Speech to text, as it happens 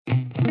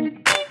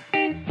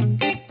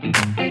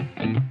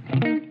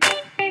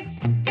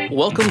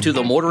Welcome to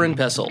the Mortar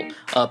Pestle,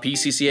 a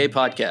PCCA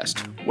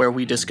podcast, where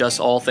we discuss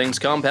all things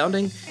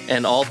compounding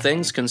and all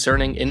things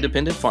concerning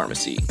independent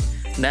pharmacy.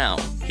 Now,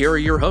 here are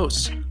your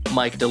hosts,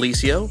 Mike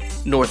Delicio,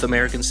 North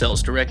American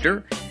Sales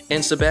Director,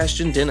 and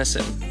Sebastian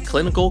Dennison,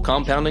 Clinical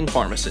Compounding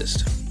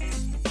Pharmacist.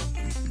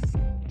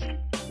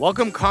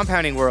 Welcome,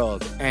 Compounding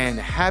World, and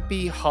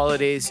happy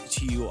holidays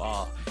to you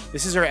all.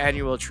 This is our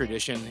annual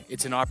tradition.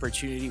 It's an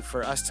opportunity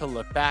for us to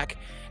look back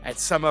at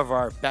some of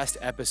our best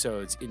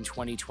episodes in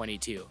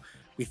 2022.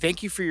 We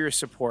thank you for your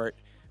support.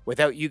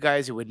 Without you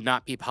guys, it would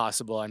not be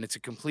possible, and it's a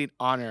complete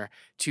honor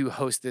to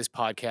host this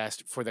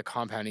podcast for the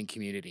compounding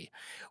community.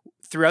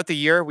 Throughout the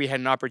year, we had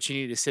an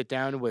opportunity to sit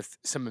down with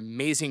some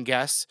amazing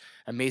guests,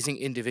 amazing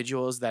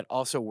individuals that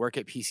also work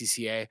at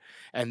PCCA,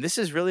 and this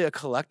is really a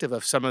collective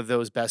of some of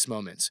those best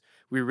moments.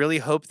 We really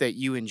hope that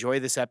you enjoy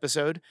this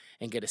episode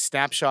and get a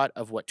snapshot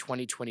of what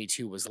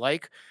 2022 was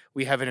like.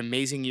 We have an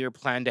amazing year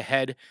planned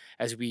ahead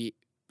as we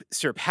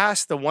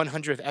surpass the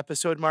 100th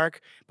episode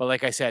mark. But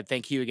like I said,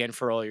 thank you again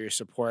for all your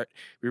support.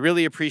 We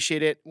really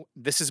appreciate it.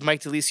 This is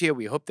Mike Delicio.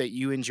 We hope that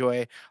you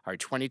enjoy our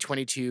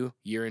 2022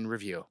 year in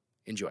review.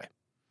 Enjoy.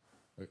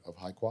 Of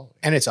high quality.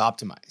 And it's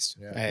optimized.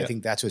 Yeah. I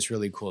think that's what's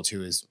really cool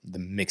too, is the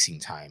mixing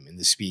time and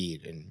the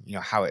speed and, you know,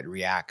 how it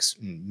reacts,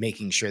 and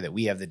making sure that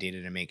we have the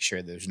data to make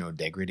sure there's no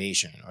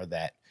degradation or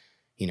that,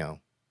 you know,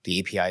 the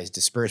API is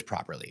dispersed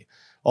properly.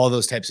 All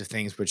those types of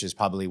things, which is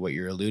probably what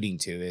you're alluding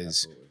to,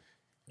 is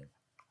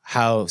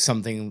how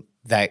something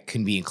that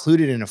can be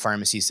included in a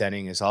pharmacy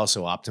setting is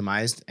also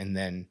optimized and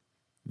then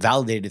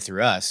validated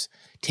through us,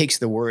 takes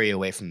the worry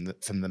away from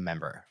the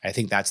member. I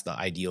think that's the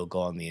ideal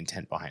goal and the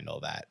intent behind all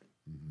that.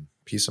 Mm-hmm.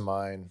 Peace of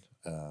mind,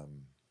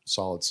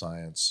 solid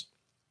science,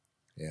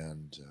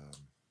 and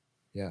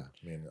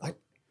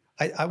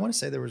I want to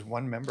say there was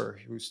one member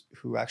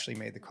who actually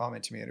made the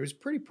comment to me, and it was a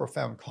pretty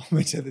profound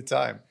comment at the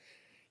time.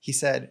 He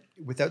said,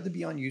 without the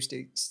Beyond You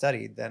State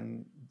study,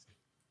 then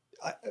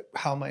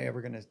how am I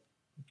ever going to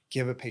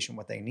give a patient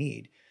what they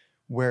need?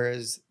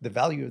 Whereas the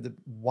value of the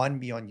one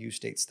Beyond You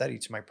State study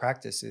to my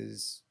practice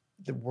is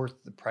worth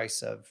the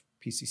price of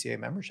PCCA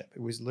membership.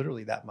 It was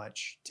literally that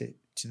much to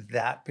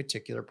that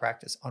particular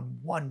practice on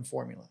one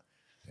formula.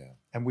 Yeah.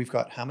 And we've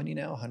got how many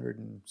now?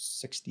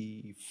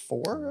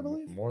 164, I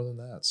believe. More than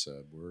that.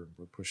 So we're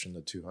pushing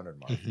the 200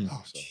 mark. Mm-hmm.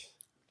 Oh, so.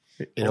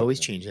 It always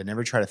changes. I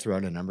never try to throw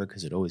out a number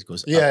because it always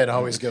goes up. Yeah, it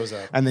always goes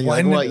up. And then you're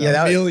like, well, yeah,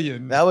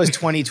 that was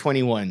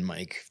 2021,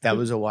 Mike. That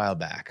was a while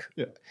back.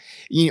 Yeah.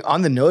 You know,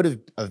 on the note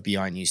of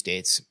Beyond You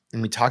States,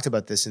 and we talked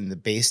about this in the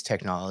base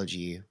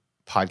technology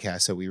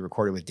podcast that we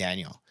recorded with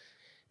Daniel.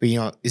 But, you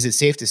know, is it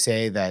safe to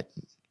say that,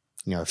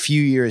 you know, a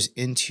few years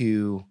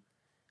into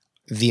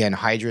the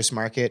anhydrous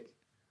market,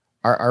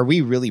 are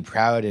we really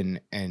proud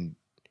and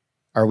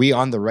are we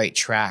on the right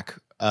track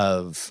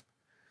of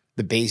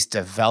the base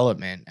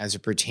development as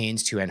it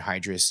pertains to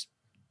anhydrous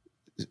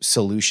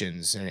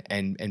solutions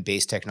and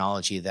base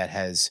technology that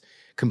has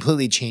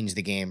completely changed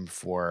the game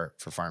for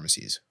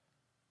pharmacies?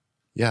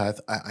 Yeah,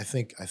 I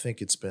think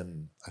it's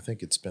been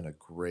a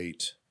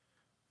great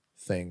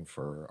thing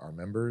for our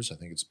members. I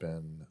think it's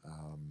been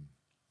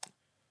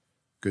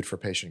good for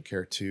patient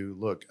care too.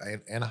 Look,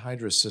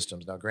 anhydrous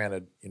systems. Now,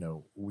 granted, you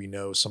know, we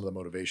know some of the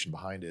motivation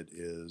behind it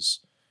is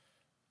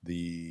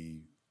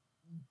the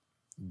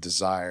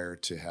desire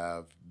to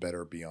have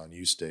better Beyond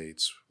You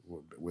states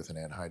with an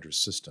anhydrous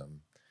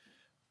system,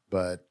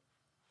 but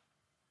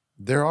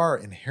there are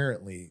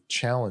inherently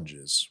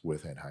challenges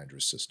with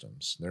anhydrous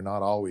systems. They're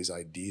not always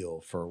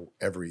ideal for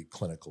every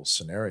clinical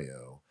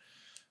scenario.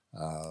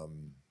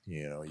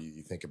 You know,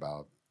 you think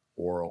about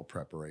oral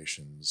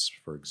preparations,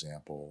 for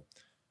example,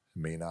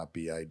 may not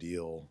be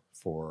ideal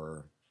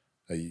for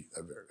a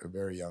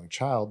very young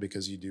child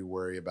because you do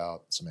worry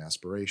about some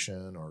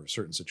aspiration or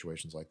certain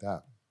situations like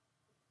that.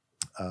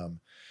 And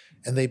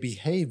they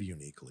behave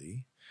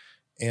uniquely,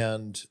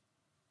 and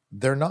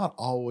they're not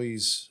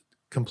always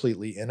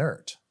completely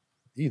inert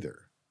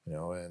either, you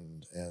know,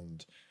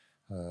 and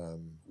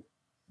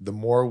the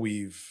more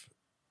we've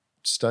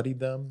studied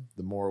them,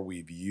 the more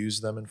we've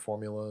used them in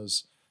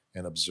formulas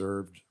and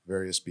observed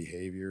various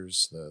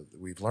behaviors,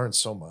 we've learned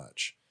so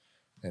much,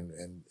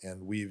 and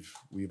we've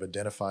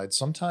identified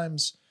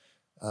sometimes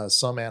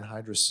some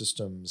anhydrous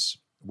systems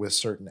with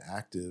certain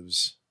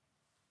actives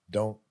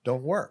don't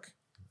work.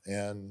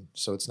 And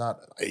so it's not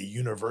a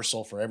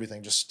universal for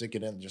everything. Just stick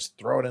it in, just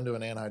throw it into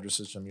an anhydrous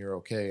system, you're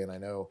okay. And I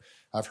know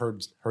I've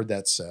heard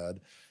that said,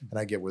 and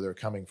I get where they're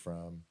coming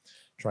from,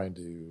 trying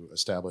to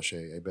establish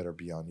a better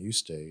Beyond You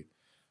state.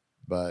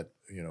 But,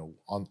 you know,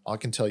 I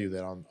can tell you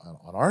that on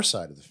our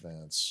side of the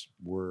fence,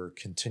 we're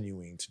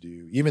continuing to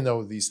do, even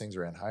though these things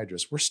are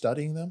anhydrous, we're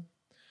studying them.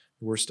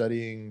 We're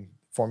studying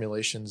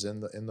formulations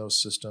in those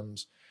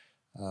systems.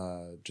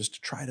 Just to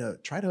try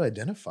to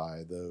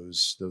identify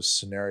those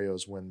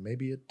scenarios when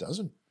maybe it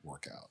doesn't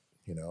work out,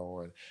 you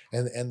know,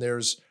 and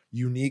there's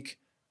unique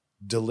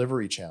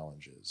delivery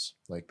challenges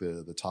like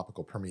the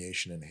topical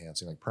permeation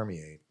enhancing, like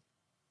Permeate.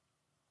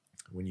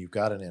 When you've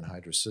got an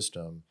anhydrous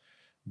system,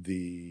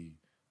 the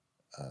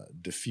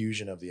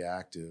diffusion of the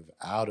active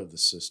out of the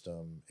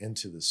system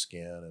into the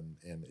skin,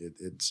 and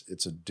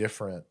it's a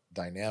different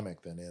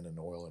dynamic than in an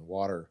oil and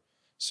water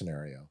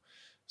scenario.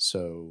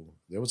 So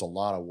there was a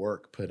lot of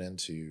work put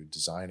into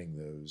designing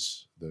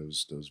those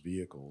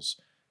vehicles,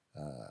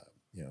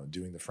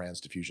 doing the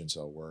Franz diffusion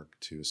cell work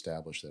to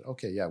establish that,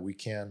 okay, yeah, we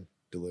can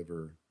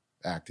deliver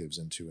actives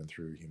into and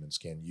through human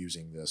skin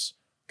using this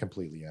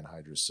completely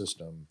anhydrous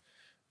system,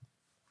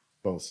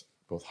 both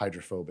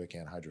hydrophobic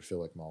and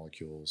hydrophilic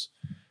molecules.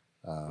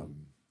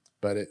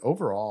 But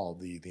overall,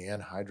 the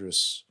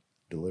anhydrous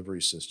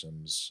delivery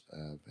systems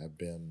have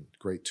been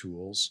great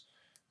tools,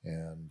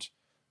 and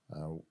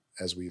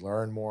as we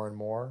learn more and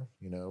more,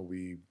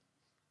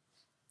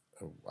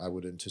 I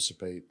would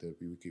anticipate that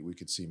we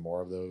could see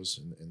more of those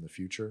in the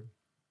future.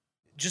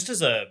 Just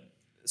as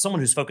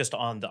someone who's focused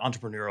on the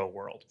entrepreneurial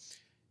world,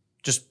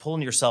 just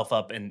pulling yourself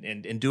up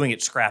and doing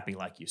it scrappy,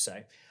 like you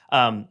say.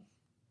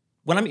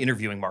 When I'm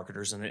interviewing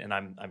marketers and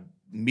I'm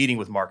meeting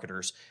with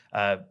marketers,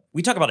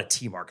 we talk about a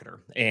T marketer.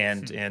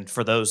 And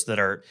for those that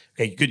are,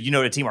 okay, you know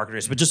what a T marketer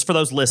is, but just for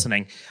those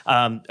listening,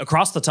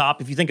 across the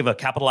top, if you think of a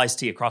capitalized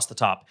T across the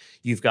top,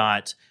 you've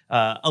got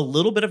a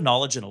little bit of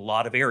knowledge in a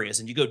lot of areas,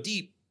 and you go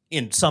deep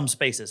in some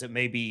spaces. It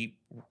may be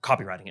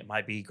copywriting, it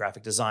might be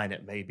graphic design,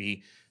 it may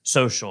be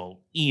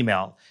social,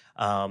 email,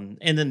 and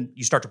then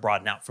you start to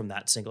broaden out from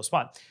that single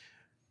spot.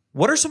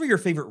 What are some of your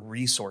favorite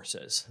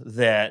resources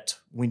that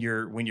when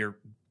you're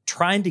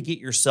trying to get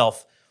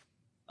yourself,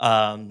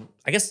 I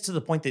guess, to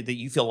the point that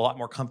you feel a lot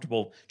more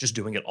comfortable just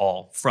doing it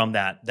all, from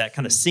that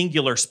kind of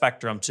singular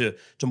spectrum to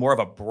more of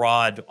a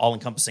broad,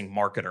 all-encompassing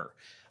marketer?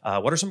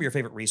 What are some of your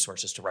favorite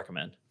resources to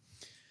recommend?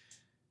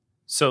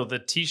 So the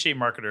T-shaped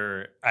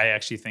marketer, I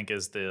actually think,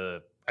 is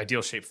the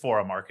ideal shape for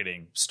a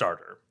marketing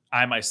starter.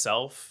 I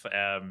myself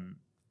am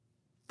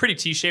pretty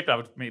T-shaped. I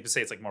would maybe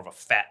say it's like more of a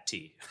fat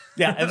T.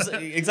 Yeah,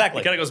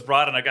 exactly. It kind of goes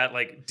broad, and I got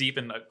like deep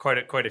in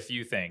quite a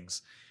few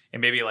things. And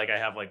maybe like I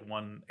have like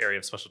one area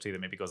of specialty that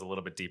maybe goes a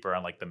little bit deeper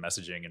on like the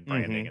messaging and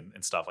branding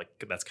and stuff. Like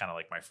that's kind of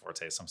like my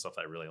forte, some stuff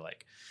that I really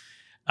like.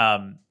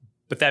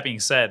 But that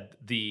being said,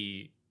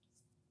 the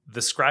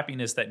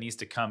scrappiness that needs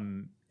to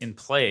come in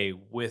play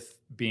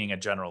with being a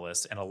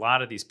generalist, and a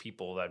lot of these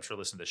people that I'm sure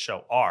listen to the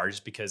show are,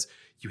 just because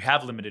you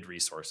have limited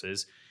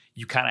resources,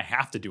 you kind of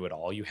have to do it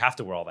all. You have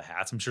to wear all the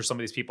hats. I'm sure some of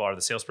these people are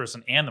the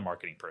salesperson and the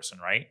marketing person,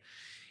 right?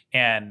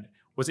 And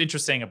what's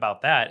interesting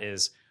about that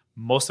is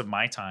most of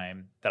my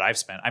time that I've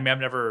spent, I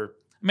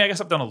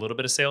guess I've done a little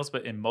bit of sales,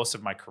 but in most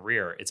of my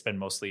career, it's been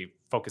mostly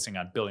focusing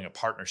on building a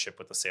partnership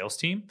with the sales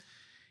team.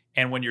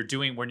 And when you're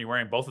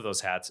wearing both of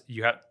those hats,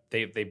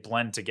 they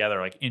blend together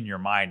like in your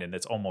mind, and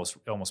it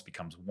almost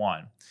becomes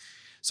one.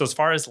 So as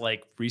far as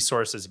like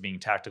resources being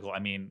tactical, I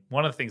mean,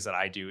 one of the things that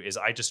I do is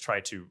I just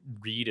try to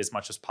read as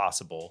much as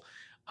possible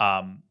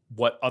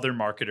what other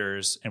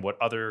marketers and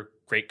what other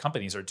great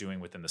companies are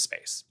doing within the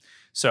space.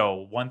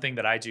 So one thing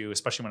that I do,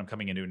 especially when I'm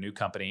coming into a new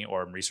company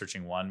or I'm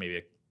researching one,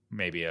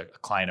 maybe a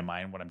client of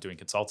mine when I'm doing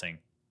consulting,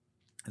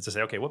 is to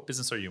say, okay, what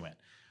business are you in?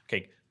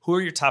 Okay, who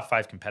are your top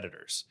 5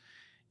 competitors?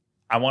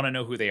 I want to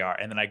know who they are.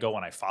 And then I go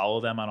and I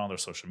follow them on all their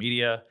social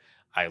media.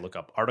 I look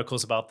up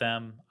articles about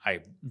them.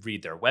 I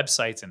read their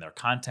websites and their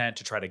content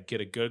to try to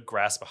get a good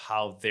grasp of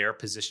how they're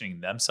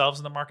positioning themselves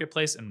in the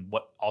marketplace and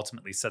what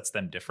ultimately sets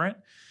them different.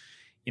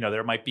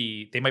 They might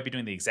be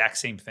doing the exact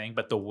same thing,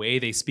 but the way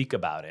they speak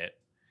about it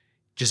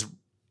just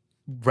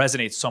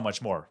resonates so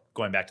much more.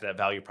 Going back to that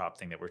value prop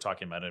thing that we were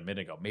talking about a minute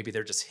ago, maybe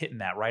they're just hitting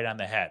that right on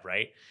the head,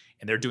 right?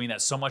 And they're doing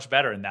that so much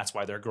better, and that's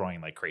why they're growing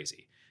like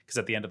crazy. Because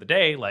at the end of the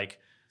day, like,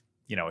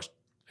 a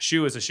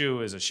shoe is a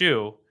shoe is a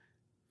shoe.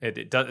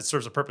 It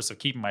serves a purpose of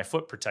keeping my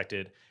foot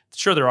protected.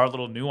 Sure, there are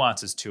little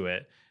nuances to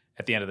it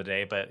at the end of the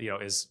day, but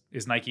is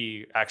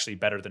Nike actually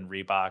better than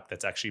Reebok?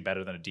 That's actually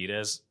better than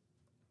Adidas?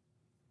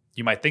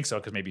 You might think so,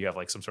 because maybe you have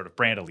like some sort of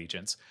brand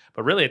allegiance,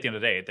 but really at the end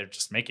of the day, they're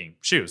just making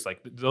shoes. Like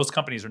those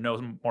companies are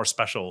no more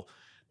special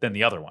than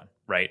the other one,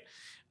 right?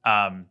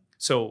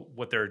 So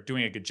what they're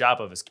doing a good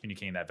job of is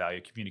communicating that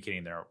value,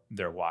 communicating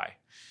their why.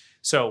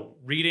 So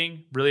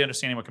reading, really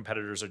understanding what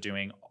competitors are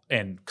doing,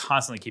 and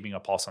constantly keeping a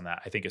pulse on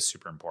that, I think is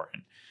super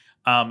important.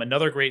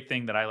 Another great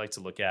thing that I like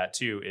to look at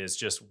too is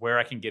just where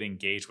I can get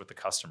engaged with the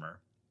customer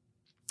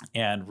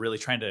and really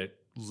trying to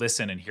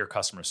listen and hear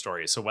customer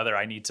stories. So whether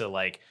I need to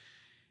like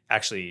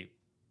actually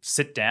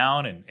sit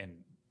down and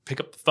pick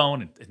up the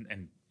phone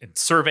and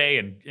survey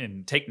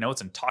and take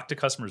notes and talk to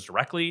customers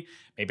directly.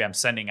 Maybe I'm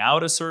sending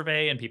out a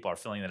survey and people are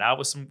filling it out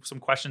with some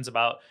questions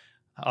about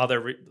how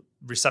they're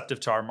receptive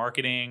to our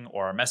marketing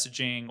or our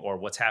messaging or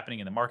what's happening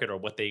in the market or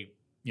what they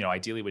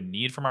ideally would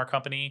need from our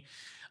company.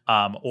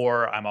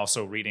 Or I'm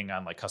also reading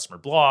on like customer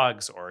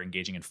blogs or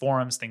engaging in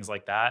forums, things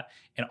like that.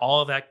 And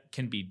all of that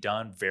can be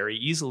done very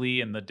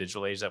easily in the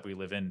digital age that we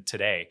live in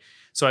today.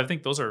 So I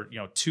think those are,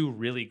 two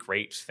really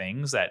great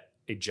things that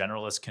a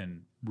generalist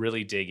can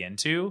really dig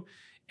into.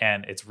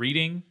 And it's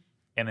reading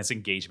and it's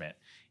engagement.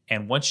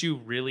 And once you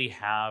really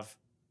have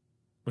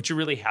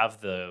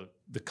the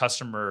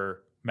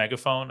customer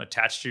megaphone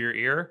attached to your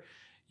ear,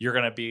 you're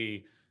going to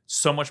be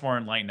so much more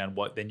enlightened on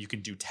what then you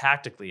can do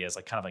tactically as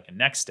like kind of like a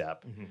next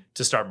step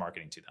to start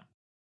marketing to them.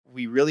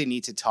 We really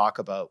need to talk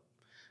about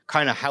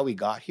kind of how we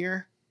got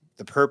here,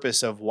 the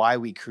purpose of why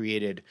we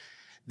created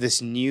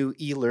this new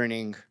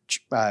e-learning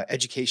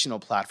educational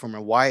platform,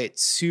 and why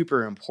it's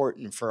super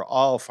important for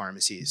all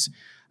pharmacies.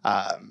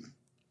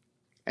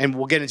 And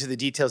we'll get into the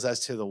details as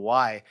to the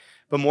why.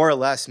 But more or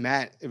less,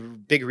 Matt, a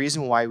big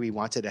reason why we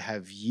wanted to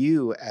have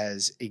you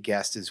as a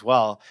guest as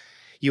well,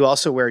 you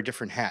also wear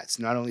different hats,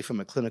 not only from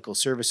a clinical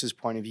services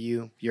point of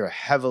view, you're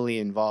heavily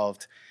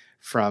involved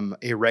from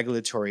a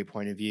regulatory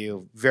point of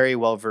view, very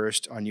well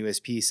versed on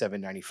USP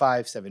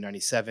 795,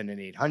 797,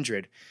 and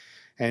 800.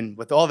 And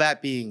with all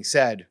that being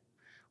said,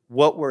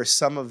 what were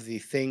some of the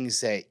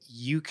things that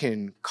you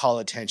can call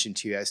attention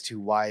to as to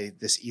why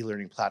this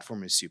e-learning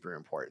platform is super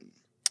important?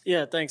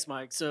 Yeah, thanks,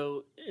 Mike.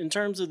 So in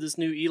terms of this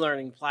new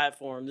e-learning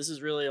platform, this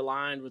is really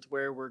aligned with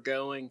where we're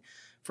going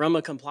from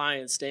a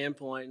compliance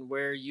standpoint and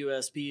where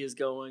USP is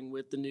going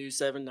with the new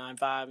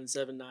 795 and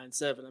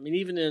 797. I mean,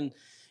 even in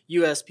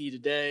USP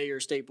today or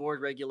state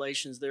board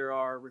regulations, there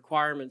are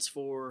requirements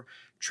for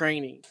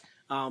training.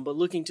 But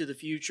looking to the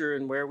future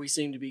and where we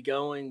seem to be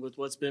going with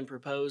what's been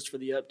proposed for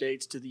the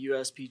updates to the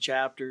USP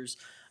chapters,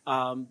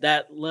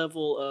 that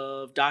level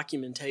of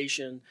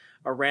documentation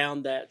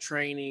around that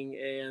training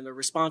and the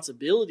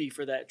responsibility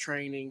for that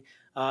training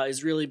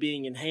is really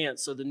being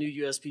enhanced. So the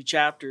new USP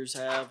chapters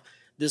have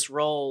this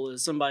role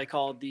as somebody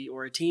called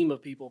or a team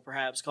of people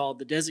perhaps called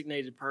the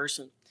designated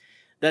person.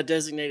 That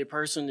designated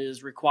person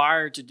is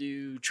required to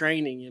do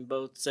training in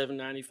both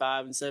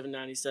 795 and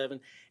 797,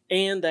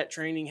 and that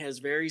training has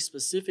very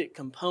specific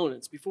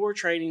components. Before,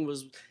 training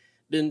was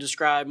been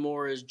described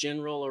more as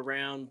general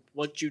around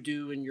what you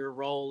do in your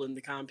role in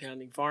the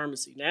compounding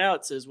pharmacy. Now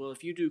it says, well,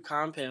 if you do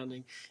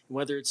compounding,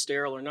 whether it's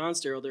sterile or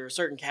non-sterile, there are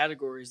certain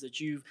categories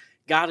that you've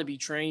got to be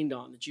trained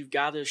on, that you've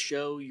got to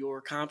show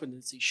your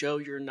competency, show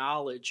your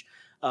knowledge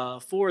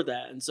for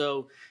that. And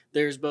so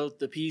there's both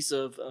the piece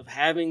of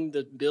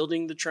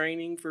building the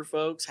training for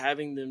folks,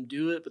 having them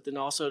do it, but then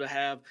also to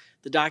have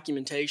the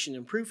documentation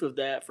and proof of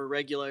that for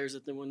regulators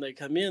that then when they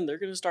come in, they're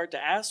going to start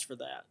to ask for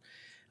that.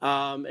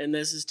 And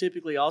this is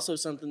typically also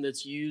something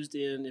that's used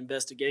in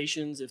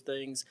investigations. If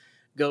things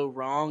go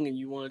wrong and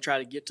you want to try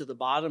to get to the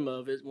bottom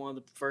of it, one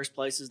of the first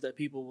places that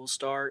people will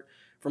start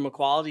from a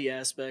quality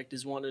aspect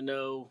is wanting to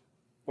know,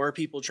 were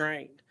people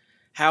trained?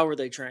 How were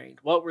they trained?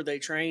 What were they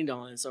trained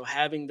on? And so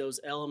having those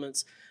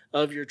elements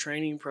of your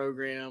training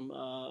program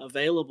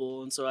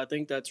available. And so I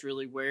think that's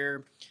really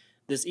where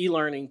this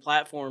e-learning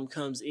platform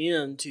comes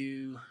in,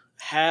 to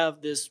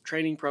have this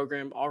training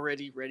program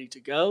already ready to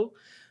go.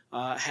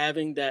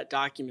 Having that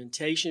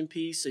documentation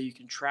piece so you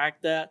can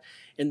track that.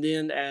 And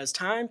then as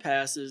time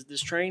passes,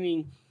 this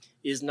training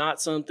is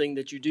not something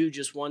that you do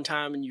just one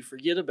time and you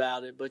forget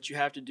about it, but you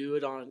have to do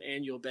it on an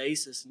annual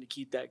basis and to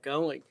keep that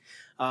going.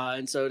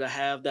 And so to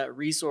have that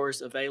resource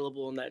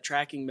available and that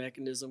tracking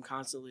mechanism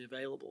constantly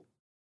available.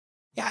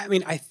 Yeah, I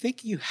mean, I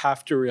think you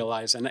have to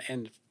realize,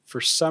 and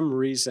for some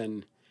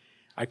reason,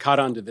 I caught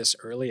on to this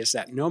early, is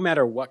that no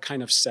matter what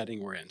kind of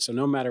setting we're in, so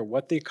no matter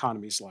what the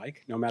economy's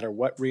like, no matter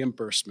what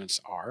reimbursements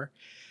are,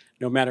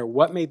 no matter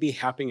what may be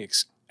happening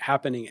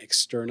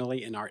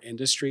externally in our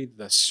industry,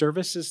 the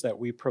services that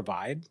we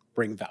provide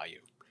bring value.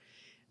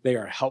 They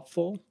are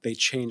helpful, they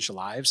change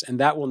lives, and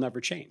that will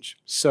never change.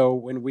 So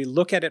when we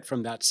look at it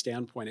from that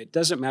standpoint, it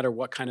doesn't matter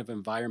what kind of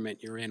environment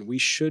you're in, we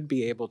should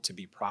be able to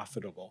be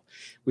profitable.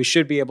 We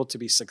should be able to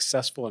be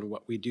successful in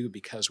what we do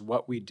because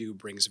what we do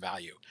brings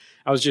value.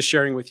 I was just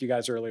sharing with you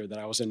guys earlier that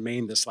I was in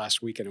Maine this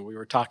last weekend, and we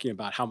were talking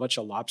about how much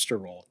a lobster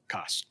roll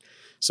costs.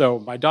 So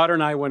my daughter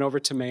and I went over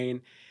to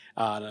Maine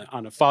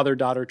on a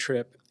father-daughter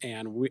trip,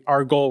 and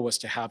our goal was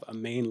to have a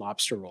Maine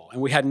lobster roll.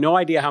 And we had no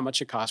idea how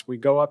much it cost. We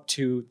go up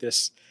to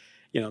this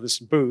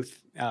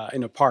booth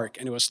in a park,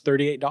 and it was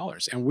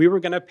 $38. And we were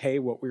going to pay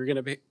what we were going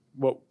to pay,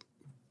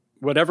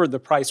 whatever the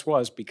price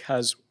was,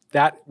 because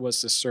that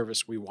was the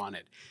service we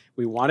wanted.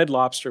 We wanted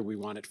lobster, we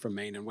wanted from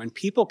Maine. And when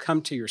people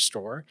come to your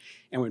store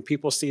and when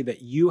people see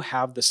that you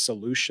have the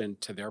solution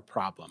to their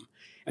problem,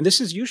 and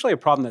this is usually a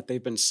problem that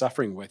they've been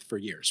suffering with for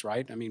years,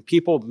 right? I mean,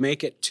 people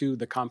make it to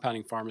the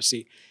compounding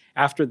pharmacy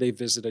after they've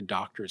visited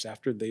doctors,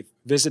 after they've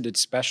visited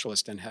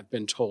specialists and have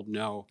been told,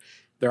 no,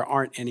 there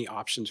aren't any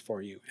options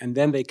for you. And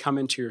then they come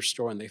into your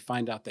store and they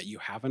find out that you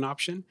have an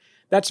option.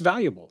 That's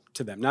valuable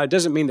to them. Now, it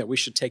doesn't mean that we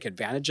should take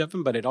advantage of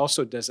them, but it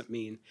also doesn't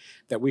mean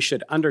that we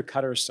should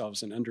undercut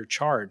ourselves and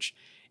undercharge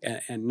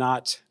and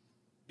not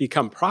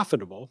become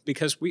profitable,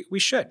 because we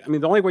should. I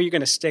mean, the only way you're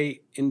going to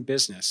stay in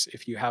business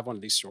if you have one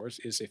of these stores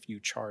is if you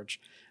charge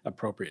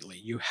appropriately.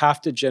 You have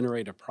to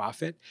generate a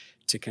profit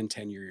to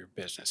continue your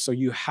business. So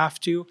you have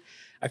to,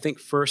 I think,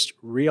 first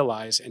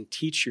realize and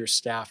teach your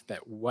staff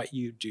that what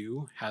you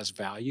do has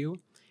value,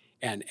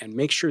 and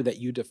make sure that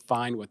you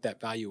define what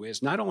that value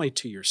is, not only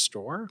to your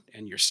store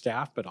and your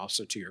staff, but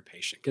also to your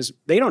patient, because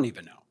they don't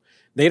even know.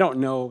 They don't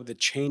know the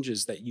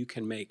changes that you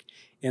can make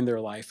in their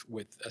life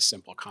with a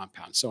simple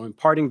compound. So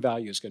imparting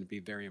value is going to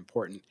be very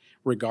important,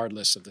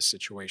 regardless of the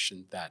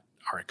situation that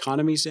our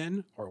economy's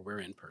in or we're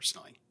in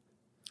personally.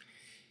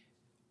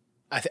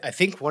 I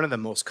think one of the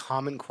most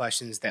common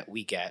questions that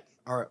we get,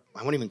 or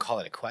I won't even call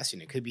it a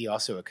question, it could be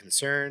also a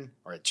concern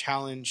or a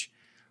challenge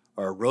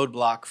or a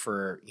roadblock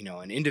for,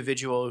 an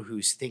individual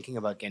who's thinking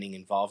about getting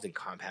involved in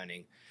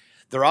compounding.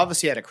 They're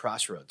obviously at a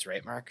crossroads,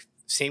 right, Mark?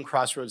 Same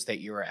crossroads that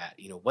you were at.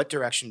 What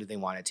direction do they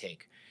want to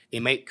take? They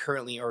might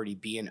currently already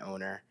be an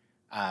owner.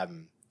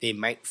 They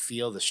might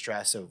feel the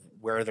stress of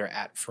where they're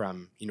at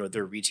from,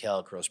 their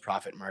retail gross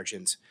profit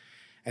margins.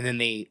 And then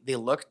they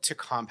look to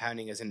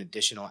compounding as an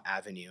additional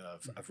avenue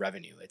of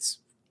revenue. It's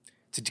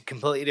a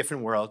completely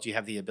different world. You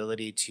have the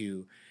ability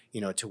to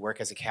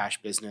work as a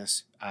cash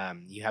business.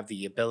 You have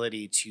the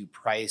ability to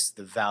price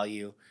the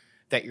value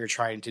that you're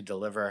trying to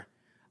deliver.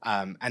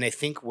 And I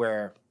think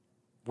where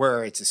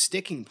it's a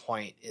sticking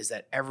point is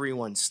that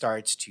everyone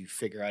starts to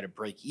figure out a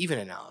break-even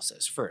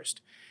analysis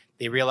first.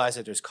 They realize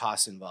that there's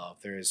costs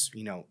involved. There's,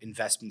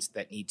 investments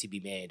that need to be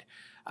made.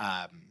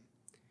 And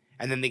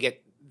then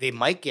they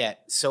might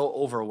get so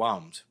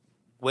overwhelmed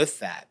with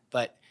that.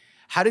 But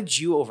how did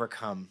you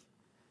overcome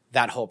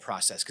that whole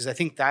process? Because I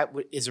think that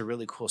is a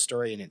really cool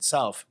story in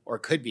itself, or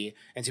could be.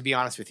 And to be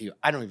honest with you,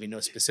 I don't even know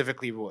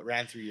specifically what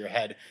ran through your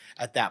head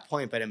at that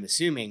point, but I'm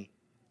assuming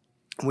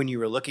when you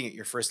were looking at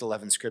your first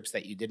 11 scripts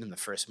that you did in the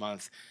first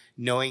month,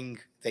 knowing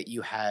that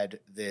you had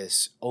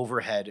this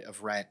overhead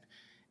of rent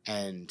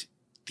and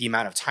the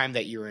amount of time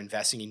that you were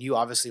investing, and you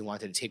obviously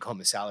wanted to take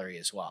home a salary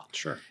as well.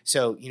 Sure.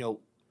 So,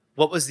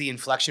 what was the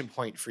inflection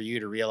point for you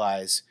to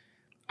realize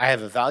I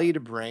have a value to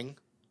bring?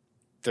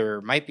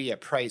 There might be a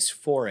price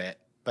for it,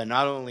 but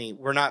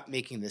we're not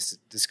making this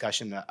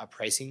discussion a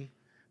pricing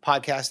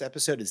podcast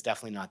episode. It's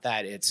definitely not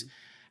that. It's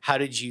how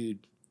did you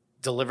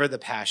deliver the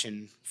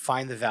passion,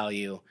 find the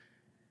value,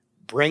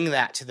 bring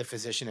that to the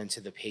physician and to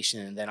the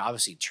patient, and then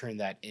obviously turn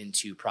that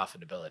into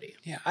profitability?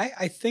 Yeah,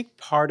 I think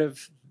part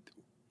of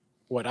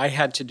what I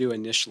had to do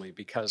initially,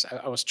 because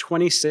I was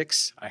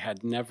 26, I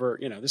had never,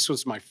 this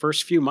was my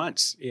first few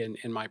months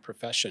in my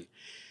profession.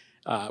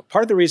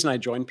 Part of the reason I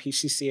joined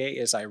PCCA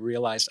is I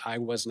realized I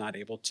was not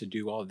able to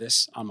do all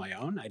this on my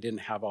own. I didn't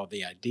have all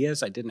the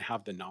ideas. I didn't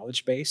have the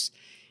knowledge base,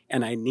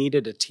 and I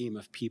needed a team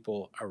of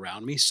people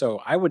around me.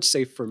 So I would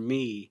say for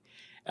me,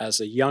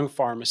 as a young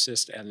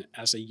pharmacist and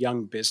as a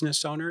young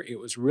business owner, it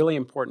was really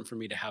important for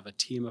me to have a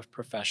team of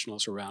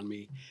professionals around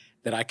me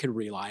that I could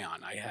rely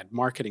on. I had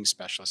marketing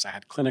specialists, I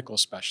had clinical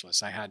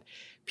specialists, I had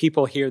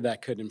people here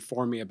that could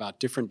inform me about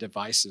different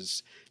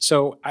devices.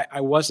 So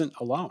I wasn't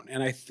alone.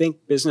 And I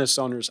think business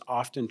owners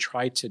often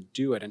try to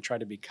do it and try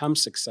to become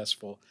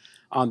successful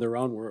on their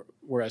own,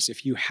 whereas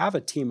if you have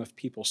a team of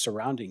people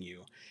surrounding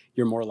you,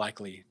 you're more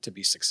likely to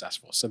be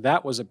successful. So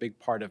that was a big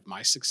part of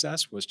my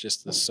success, was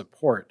just the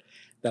support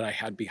that I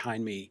had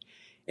behind me.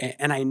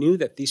 And I knew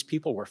that these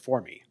people were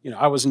for me.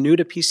 I was new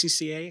to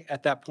PCCA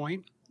at that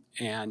point,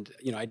 and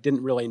I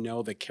didn't really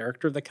know the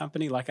character of the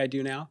company like I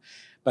do now,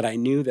 but I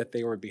knew that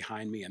they were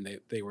behind me and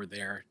they were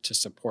there to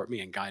support me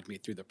and guide me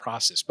through the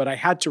process. But I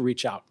had to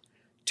reach out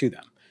to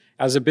them.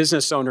 As a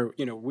business owner,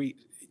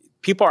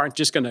 people aren't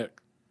just going to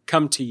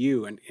come to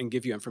you and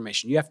give you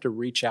information. You have to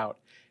reach out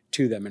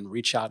to them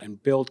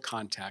and build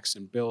contacts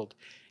and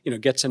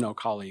get to know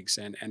colleagues.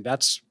 And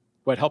that's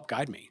what helped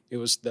guide me. It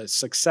was the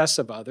success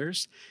of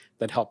others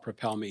that helped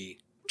propel me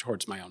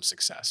towards my own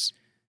success.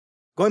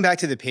 Going back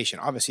to the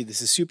patient, obviously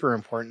this is super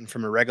important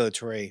from a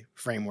regulatory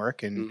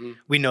framework, and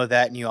we know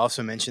that. And you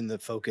also mentioned the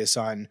focus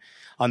on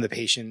the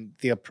patient,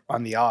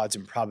 on the odds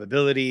and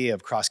probability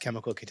of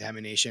cross-chemical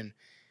contamination.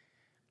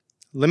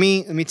 Let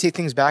me take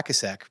things back a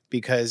sec,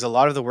 because a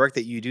lot of the work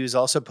that you do is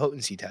also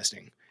potency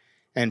testing,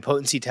 and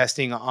potency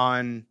testing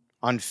on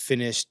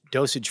finished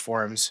dosage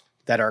forms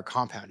that are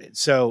compounded.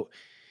 So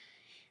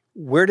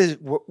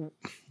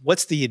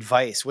what's the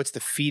advice? What's the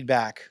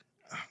feedback?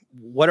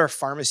 What are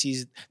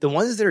pharmacies, the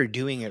ones that are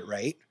doing it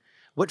right,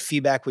 what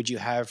feedback would you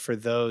have for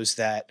those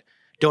that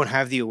don't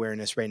have the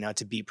awareness right now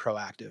to be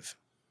proactive?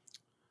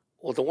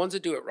 Well, the ones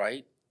that do it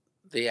right,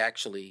 they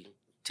actually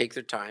take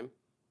their time,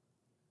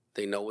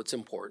 they know what's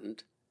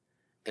important,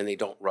 and they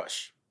don't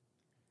rush.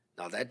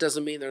 Now, that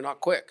doesn't mean they're not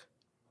quick.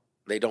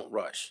 They don't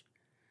rush.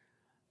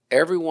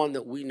 Everyone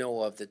that we know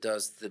of that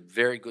does the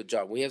very good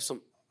job, we have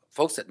some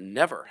folks that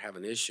never have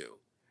an issue.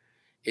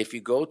 If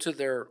you go to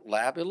their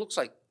lab, it looks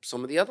like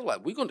some of the other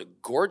labs. We go to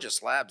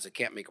gorgeous labs that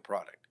can't make a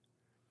product.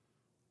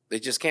 They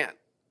just can't,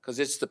 because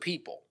it's the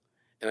people.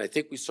 And I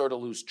think we sort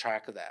of lose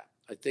track of that.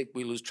 I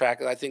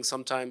think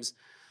sometimes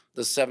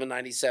the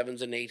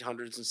 797s and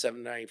 800s and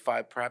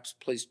 795 perhaps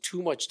place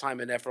too much time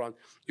and effort on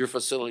your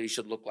facility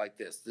should look like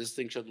this. This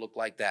thing should look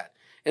like that.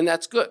 And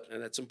that's good,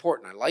 and that's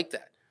important. I like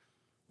that.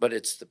 But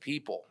it's the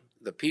people.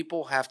 The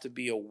people have to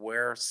be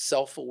aware,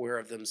 self-aware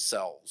of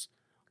themselves,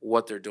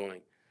 what they're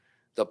doing.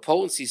 The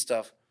potency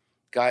stuff,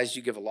 guys,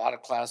 you give a lot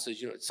of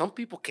classes. Some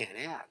people can't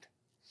add.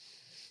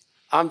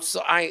 That's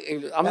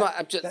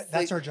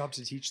our job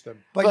to teach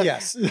them. But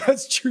yes,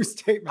 that's a true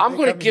statement. I'm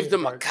going to give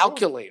them a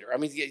calculator. I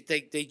mean,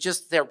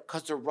 they're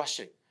because they're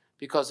rushing,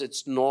 because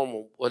it's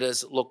normal.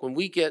 Look, when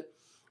we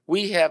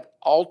have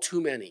all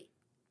too many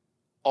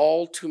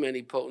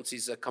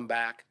potencies that come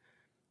back,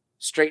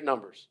 straight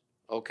numbers,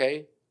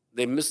 okay?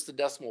 They miss the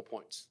decimal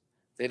points.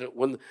 They don't,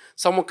 when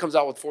someone comes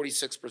out with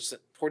 46%,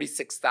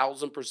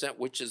 46,000%,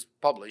 which is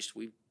published,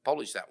 we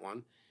published that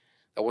one.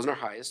 That wasn't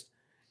our highest.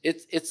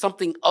 It's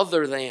something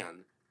other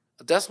than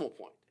a decimal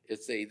point.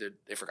 It's either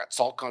they forgot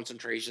salt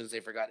concentrations, they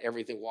forgot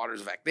everything,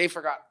 water's vac, they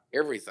forgot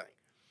everything.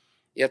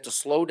 You have to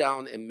slow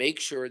down and make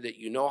sure that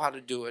you know how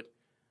to do it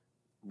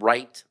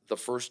right the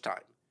first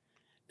time,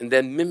 and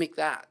then mimic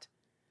that,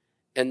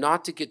 and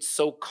not to get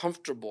so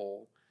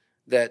comfortable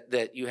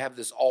that you have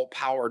this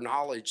all-power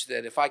knowledge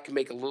that if I can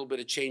make a little bit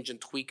of change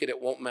and tweak it,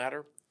 it won't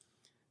matter.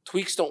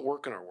 Tweaks don't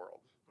work in our world,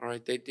 all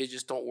right? They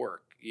just don't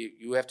work.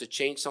 You have to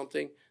change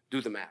something,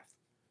 do the math.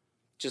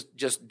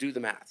 Just do the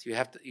math. You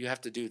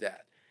have to do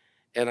that.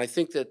 And I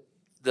think that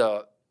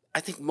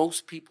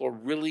most people are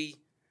really,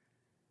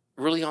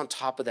 really on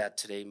top of that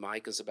today,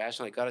 Mike and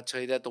Sebastian. I got to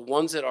tell you that the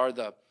ones that are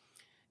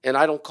and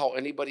I don't call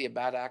anybody a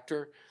bad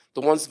actor,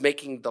 the ones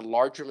making the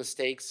larger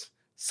mistakes,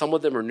 some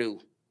of them are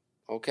new,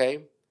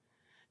 okay?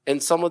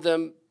 And some of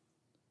them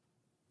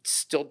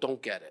still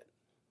don't get it,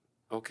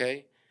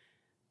 okay?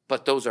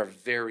 But those are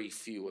very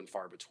few and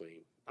far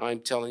between.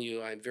 I'm telling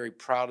you, I'm very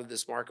proud of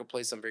this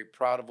marketplace. I'm very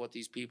proud of what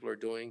these people are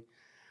doing.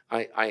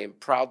 I am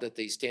proud that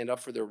they stand up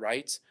for their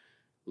rights.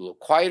 A little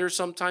quieter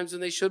sometimes than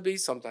they should be.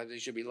 Sometimes they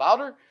should be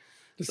louder.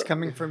 It's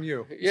coming from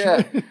you.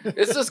 Yeah.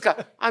 It's this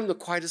guy. I'm the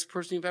quietest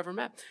person you've ever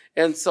met.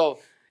 And so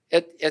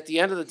at the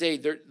end of the day,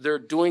 they're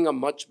doing a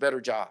much better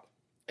job.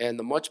 And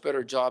the much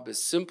better job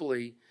is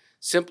simply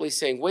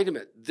saying, wait a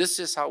minute, this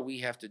is how we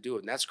have to do it.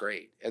 And that's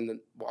great. And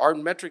our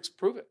metrics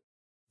prove it.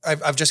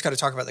 I've just got to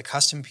talk about the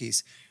custom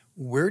piece.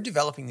 We're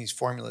developing these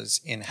formulas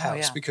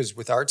in-house because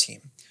with our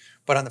team.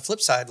 But on the flip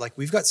side, like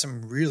we've got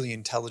some really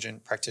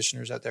intelligent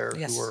practitioners out there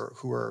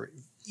who are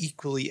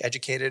equally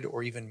educated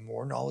or even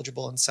more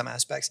knowledgeable in some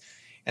aspects.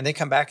 And they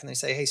come back and they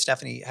say, hey,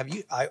 Stephanie,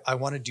 I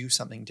want to do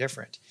something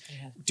different.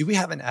 Yeah. Do we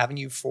have an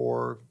avenue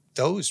for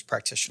those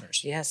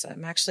practitioners? Yes,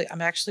 I'm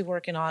actually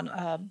working on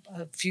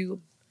a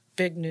few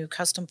big new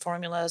custom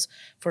formulas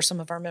for some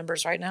of our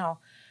members right now.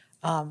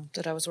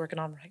 That I was working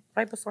on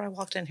right before I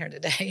walked in here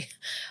today.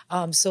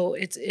 So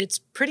it's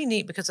pretty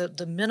neat because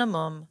the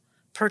minimum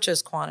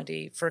purchase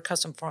quantity for a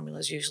custom formula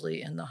is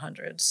usually in the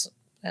hundreds,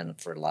 and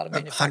for a lot of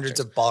manufacturers. Hundreds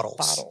of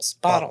bottles.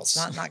 Bottles,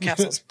 not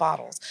capsules,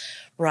 bottles.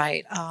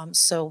 Right.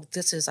 So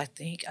this is, I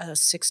think, a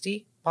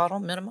 60 bottle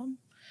minimum.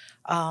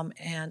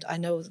 And I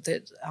know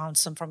that on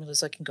some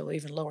formulas I can go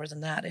even lower than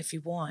that if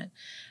you want.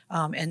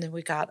 And then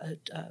we got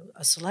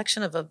a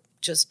selection of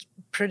just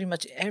pretty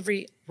much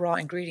every raw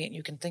ingredient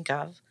you can think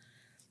of.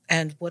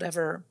 And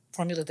whatever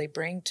formula they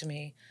bring to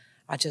me,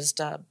 I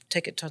just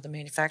take it to the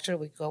manufacturer.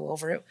 We go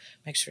over it,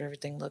 make sure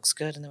everything looks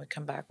good, and then we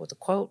come back with a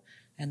quote.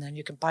 And then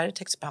you can buy it. It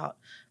takes about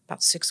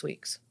 6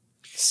 weeks.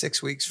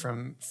 6 weeks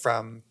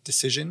from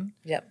decision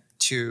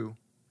to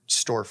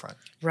storefront.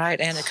 Right,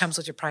 and it comes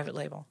with your private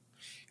label.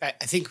 I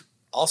think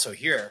also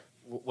here,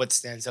 what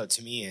stands out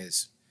to me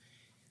is,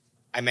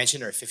 I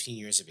mentioned our 15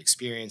 years of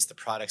experience, the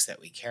products that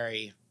we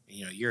carry,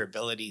 your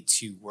ability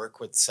to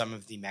work with some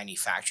of the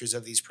manufacturers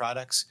of these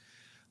products.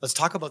 Let's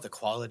talk about the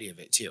quality of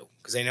it too,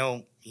 because I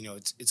know,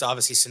 it's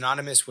obviously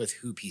synonymous with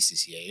who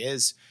PCCA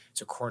is. It's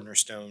a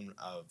cornerstone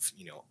of,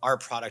 our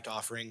product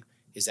offering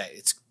is that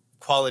it's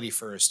quality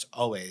first,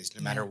 always,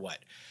 no matter what.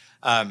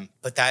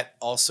 But that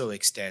also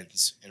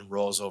extends and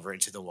rolls over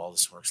into the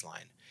Wellness Works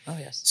line. Oh,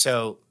 yes.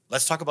 So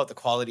let's talk about the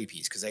quality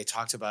piece, because I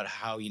talked about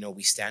how,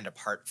 we stand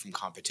apart from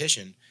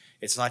competition.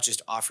 It's not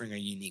just offering a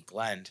unique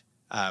blend.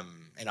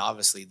 And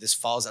obviously this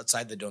falls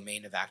outside the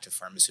domain of active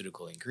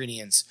pharmaceutical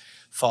ingredients,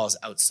 falls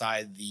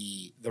outside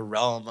the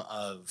realm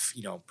of,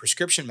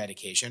 prescription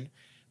medication,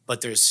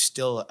 but there's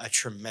still a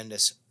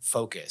tremendous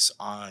focus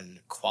on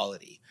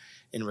quality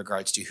in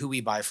regards to who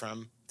we buy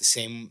from, the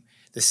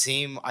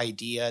same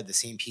idea, the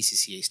same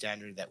PCCA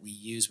standard that we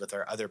use with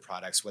our other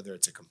products, whether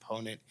it's a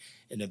component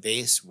in a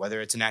base,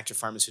 whether it's an active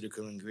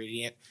pharmaceutical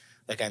ingredient.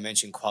 Like I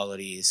mentioned,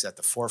 quality is at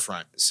the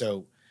forefront.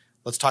 So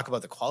let's talk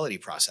about the quality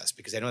process,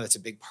 because I know that's a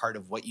big part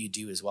of what you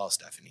do as well,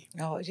 Stephanie.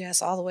 Oh,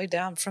 yes, all the way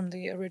down from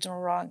the original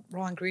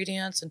raw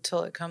ingredients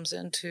until it comes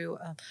into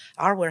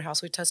our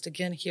warehouse. We test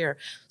again here.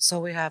 So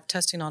we have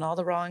testing on all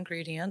the raw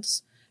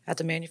ingredients at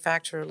the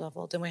manufacturer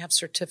level. Then we have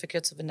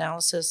certificates of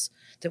analysis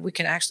that we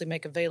can actually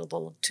make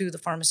available to the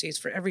pharmacies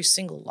for every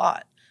single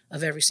lot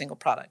of every single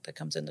product that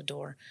comes in the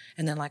door.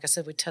 And then, like I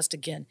said, we test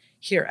again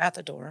here at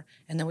the door.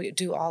 And then we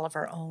do all of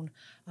our own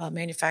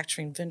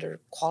manufacturing vendor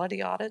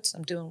quality audits.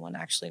 I'm doing one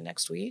actually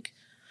next week.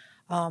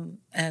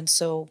 And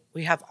so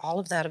we have all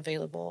of that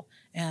available,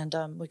 and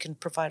we can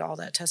provide all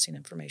that testing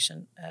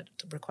information at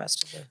the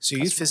request of the So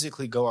customer. You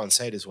physically go on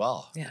site as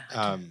well.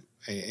 Yeah.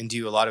 And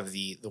do a lot of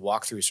the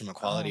walkthroughs from a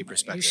quality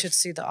perspective. You should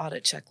see the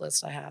audit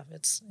checklist I have.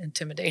 It's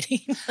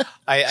intimidating.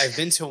 I've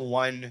been to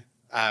one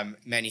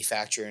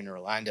manufacturer in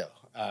Orlando,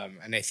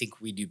 and I think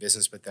we do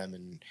business with them,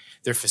 and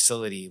their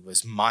facility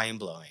was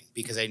mind-blowing,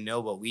 because I know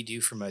what we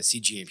do from a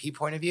CGMP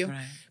point of view,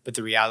 Right. but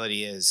the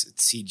reality is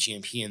it's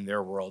CGMP in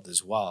their world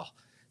as well.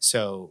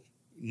 So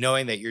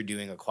knowing that you're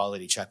doing a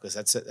quality checklist,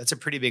 that's a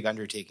pretty big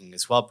undertaking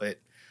as well. But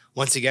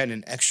once again,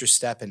 an extra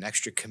step, an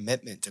extra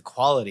commitment to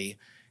quality,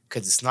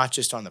 because it's not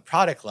just on the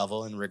product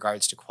level in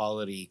regards to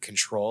quality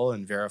control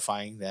and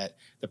verifying that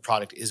the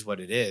product is what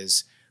it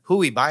is. Who are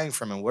we buying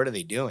from and what are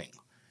they doing?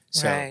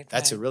 So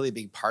that's a really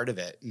big part of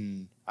it.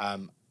 And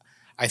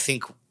I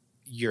think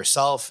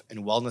yourself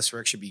and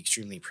WellnessWorks should be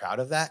extremely proud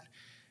of that,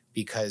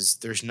 because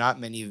there's not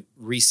many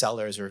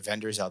resellers or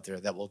vendors out there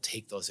that will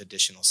take those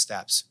additional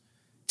steps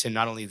to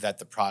not only vet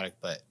the product,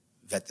 but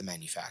vet the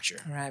manufacturer.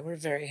 Right. We're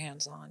very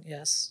hands-on.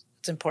 Yes.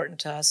 It's important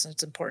to us, and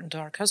it's important to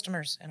our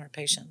customers and our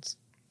patients.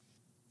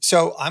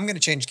 So I'm going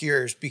to change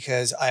gears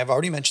because I've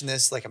already mentioned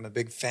this. Like, I'm a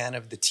big fan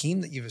of the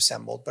team that you've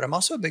assembled, but I'm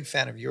also a big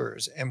fan of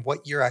yours and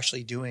what you're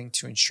actually doing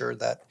to ensure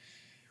that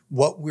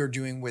what we're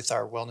doing with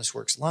our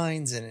WellnessWorks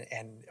lines and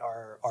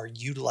our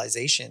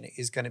utilization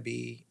is going to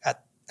be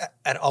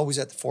at always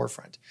at the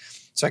forefront.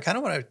 So I kind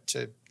of wanted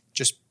to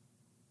just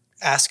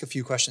ask a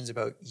few questions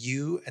about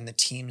you and the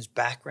team's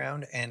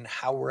background and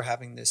how we're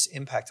having this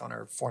impact on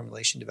our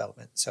formulation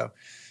development. So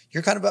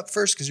you're kind of up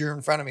first because you're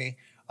in front of me.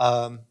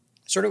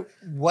 Sort of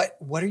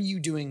what are you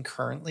doing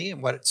currently,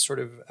 and what sort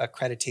of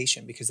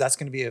accreditation? Because that's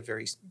going to be a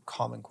very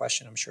common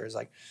question, I'm sure, is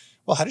like,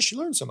 well, how does she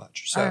learn so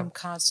much? So I'm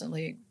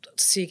constantly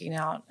seeking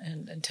out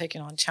and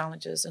taking on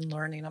challenges and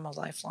learning. I'm a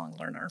lifelong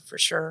learner for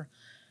sure.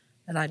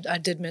 And I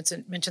did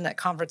mention that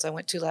conference I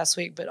went to last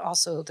week, but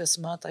also this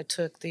month I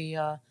took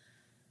the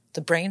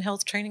brain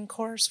health training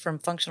course from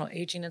Functional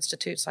Aging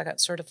Institute, so I got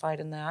certified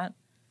in that.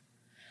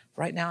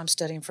 Right now I'm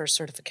studying for a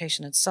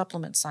certification in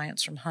supplement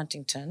science from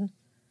Huntington.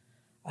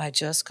 I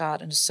just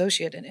got an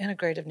associate in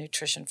integrative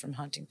nutrition from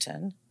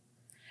Huntington.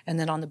 And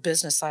then on the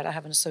business side, I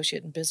have an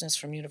associate in business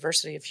from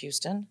University of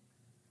Houston.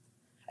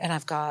 And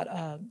I've got,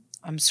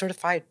 I'm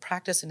certified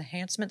practice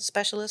enhancement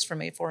specialist from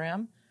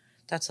A4M.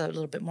 That's a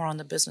little bit more on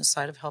the business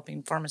side of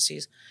helping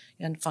pharmacies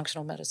and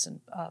functional medicine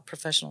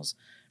professionals,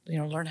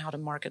 learn how to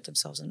market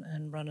themselves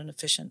and run an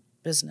efficient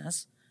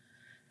business.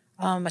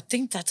 I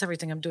think that's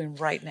everything I'm doing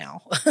right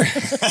now.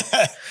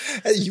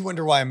 You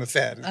wonder why I'm a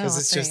fan, because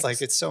it's just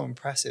like, it's so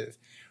impressive.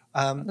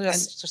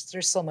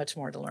 There's so much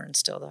more to learn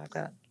still that I've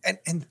got.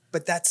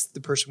 But that's the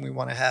person we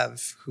want to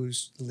have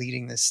who's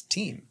leading this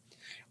team.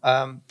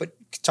 But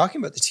talking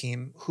about the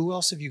team, who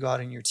else have you got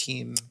in your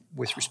team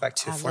with respect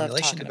to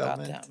formulation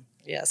development? About them.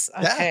 Yes.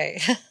 Okay.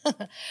 Yeah.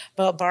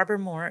 Well, Barbara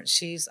Moore,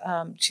 she's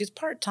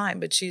part-time,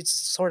 but she's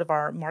sort of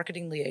our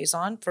marketing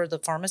liaison for the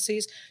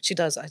pharmacies.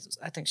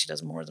 I think she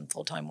does more than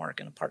full-time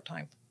work in a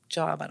part-time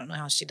job. I don't know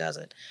how she does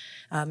it.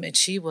 And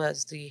she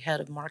was the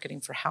head of marketing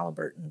for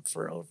Halliburton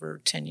for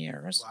over 10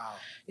 years. Wow.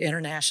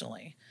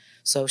 Internationally.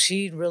 So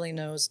she really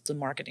knows the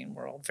marketing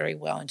world very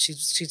well, and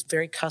she's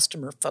very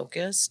customer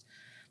focused.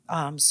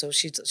 So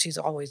she's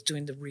always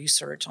doing the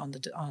research on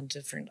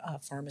different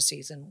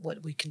pharmacies and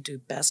what we can do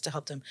best to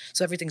help them.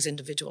 So everything's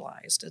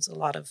individualized. It's a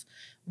lot of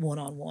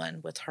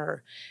one-on-one with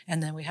her.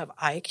 And then we have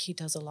Ike. He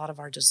does a lot of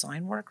our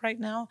design work right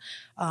now.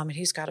 And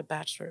he's got a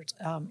bachelor's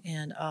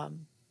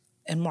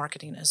in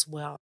marketing as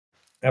well.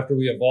 After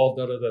we evolved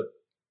out of the,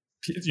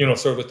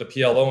 sort of with the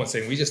PLO and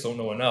saying we just don't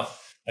know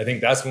enough, I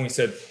think that's when we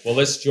said, well,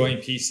 let's join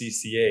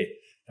PCCA.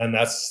 And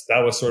that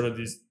was sort of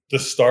the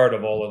start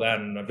of all of that.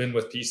 And I've been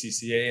with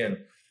PCCA and,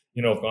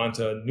 I've gone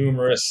to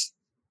numerous,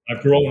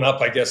 I've grown up,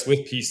 I guess, with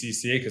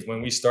PCCA, because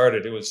when we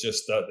started, it was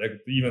just,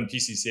 even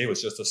PCCA was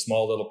just a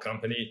small little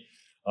company.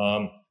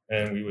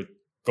 And we would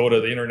go to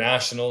the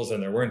internationals,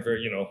 and there weren't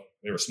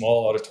they were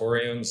small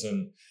auditoriums.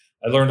 And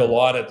I learned a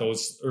lot in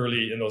those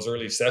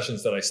early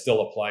sessions that I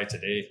still apply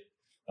today.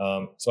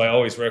 So I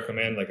always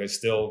recommend, I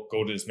still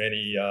go to as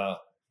many of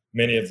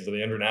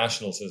the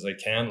internationals as I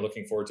can.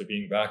 Looking forward to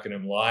being back in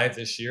them live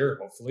this year.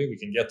 Hopefully we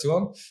can get to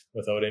them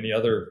without any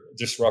other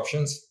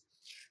disruptions.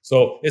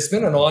 So it's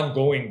been an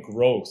ongoing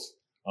growth.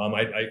 I'm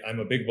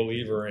a big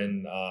believer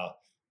in,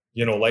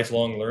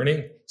 lifelong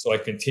learning. So I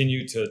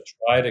continue to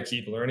try to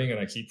keep learning, and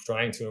I keep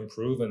trying to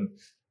improve. And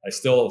I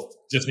still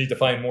just need to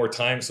find more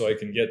time so I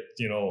can get,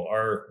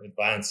 our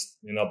advanced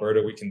in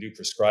Alberta, we can do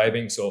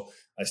prescribing. So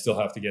I still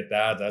have to get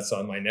that. That's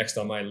on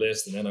my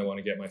list. And then I want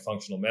to get my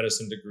functional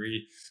medicine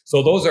degree.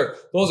 So those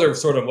are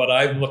sort of what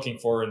I'm looking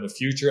for in the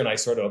future. And I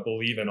sort of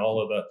believe in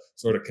all of the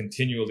sort of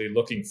continually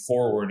looking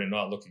forward and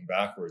not looking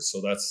backwards.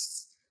 So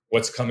that's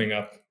what's coming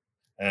up.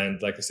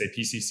 And like I say,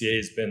 PCCA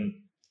has been,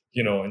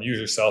 and you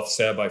yourself,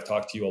 Seb, I've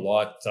talked to you a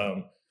lot,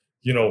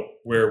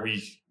 where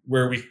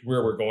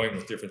we're going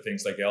with different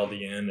things like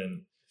LDN,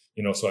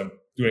 and so I'm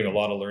doing a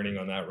lot of learning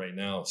on that right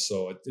now.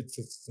 So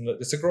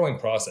it's a growing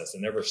process.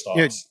 It never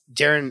stops.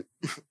 Darren,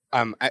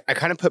 I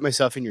kind of put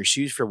myself in your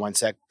shoes for one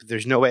sec, but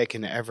there's no way I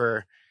can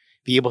ever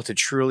be able to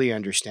truly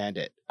understand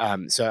it.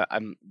 So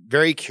I'm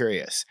very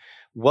curious.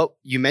 What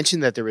you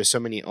mentioned that there was so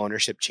many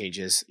ownership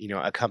changes.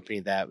 A company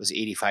that was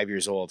 85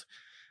 years old,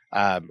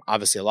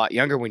 obviously a lot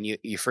younger when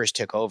you first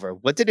took over.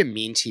 What did it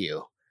mean to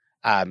you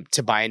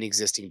to buy an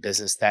existing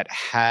business that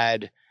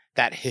had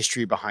that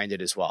history behind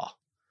it as well?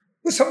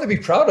 It was something to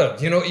be proud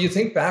of. You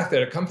think back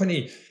that a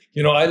company,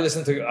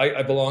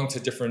 I belong to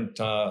different,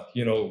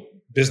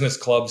 business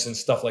clubs and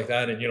stuff like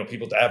that. And,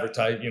 people to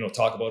advertise,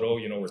 talk about,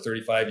 we're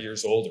 35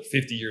 years old or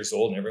 50 years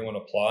old and everyone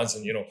applauds.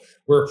 And,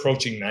 we're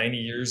approaching 90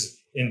 years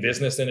in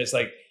business. And it's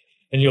like,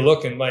 and you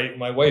look, and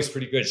my wife's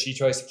pretty good. She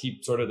tries to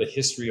keep sort of the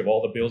history of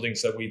all the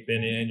buildings that we've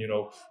been in.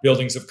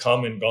 Buildings have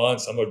come and gone.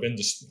 Some have been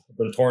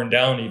torn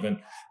down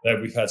even,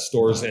 that we've had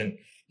stores in,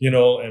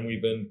 and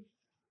we've been,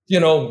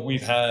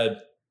 we've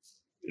had,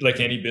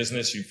 like any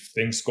business,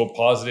 things go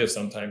positive.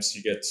 Sometimes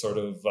you get sort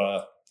of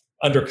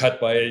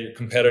undercut by your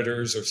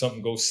competitors or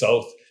something goes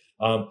south.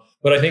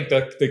 But I think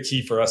that the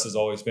key for us has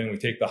always been we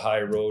take the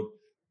high road.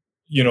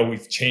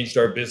 We've changed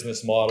our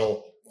business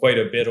model quite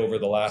a bit over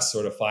the last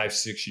sort of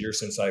 5-6 years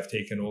since I've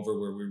taken over,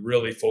 where we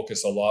really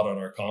focus a lot on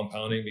our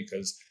compounding,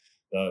 because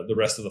the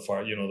rest of the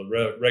farm,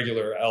 the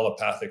regular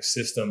allopathic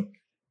system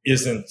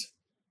isn't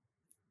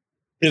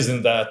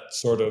that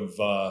sort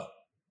of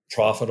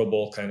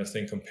profitable kind of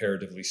thing,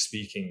 comparatively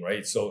speaking,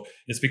 right? So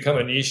it's become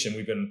a niche, and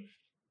we've been,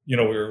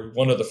 we're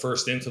one of the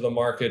first into the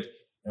market,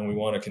 and we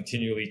want to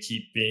continually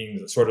keep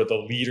being sort of the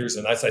leaders.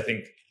 And that's, I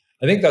think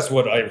that's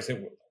what I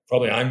think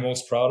probably I'm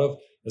most proud of,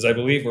 is I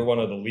believe we're one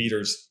of the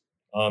leaders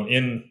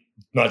in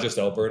not just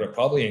Alberta,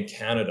 probably in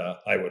Canada,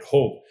 I would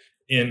hope,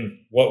 in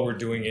what we're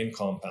doing in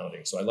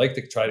compounding. So I'd like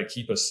to try to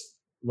keep us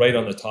right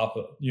on the top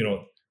of,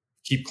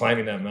 keep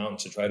climbing that mountain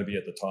to try to be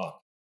at the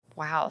top.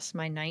 Wow, it's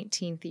my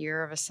 19th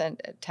year of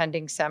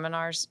attending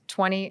seminars.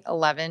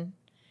 2011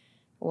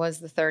 was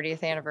the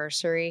 30th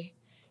anniversary.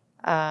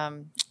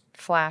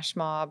 Flash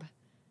mob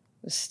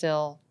was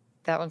still,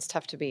 that one's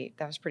tough to beat.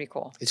 That was pretty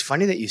cool. It's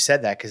funny that you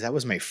said that, because that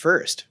was my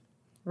first.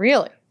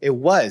 Really? It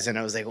was. And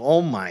I was like,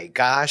 oh my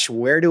gosh,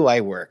 where do I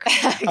work?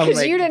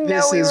 Because you didn't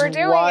know we were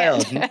doing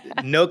wild.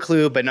 it. No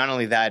clue. But not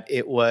only that,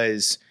 it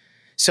was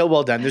so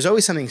well done. There's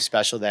always something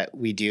special that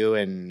we do.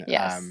 And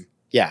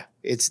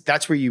Yes.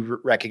 That's where you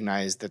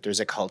recognize that there's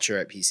a culture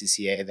at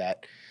PCCA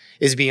that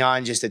is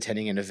beyond just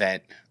attending an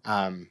event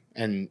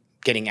and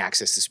getting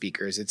access to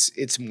speakers.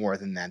 It's more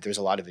than that. There's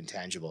a lot of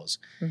intangibles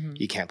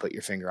you can't put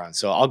your finger on.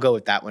 So I'll go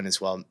with that one as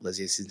well,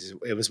 Lizzie, since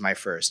it was my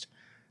first.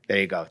 There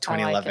you go,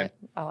 2011.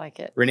 I like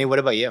it. Renee, what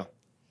about you?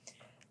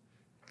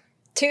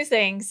 Two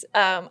things.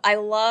 I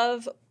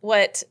love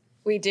what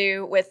we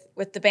do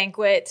with the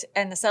banquet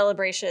and the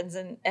celebrations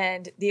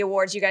and the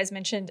awards. You guys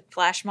mentioned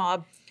Flash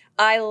Mob.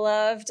 I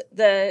loved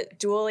the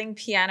dueling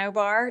piano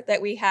bar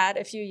that we had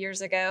a few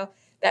years ago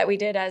that we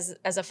did as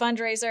a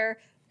fundraiser.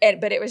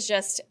 But it was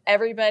just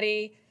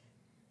everybody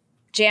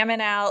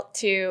jamming out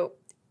to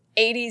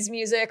 80s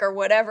music or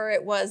whatever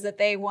it was that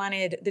they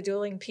wanted the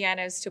dueling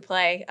pianos to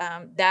play.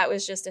 That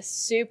was just a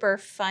super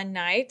fun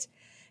night.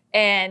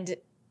 And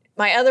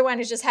my other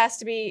one just has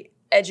to be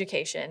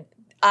education.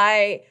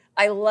 I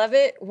love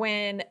it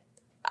when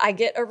I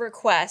get a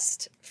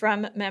request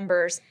from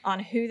members on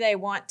who they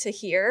want to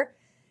hear,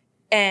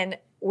 and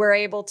we're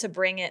able to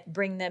bring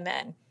them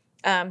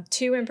in.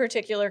 Two in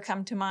particular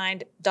come to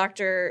mind.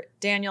 Dr.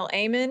 Daniel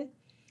Amen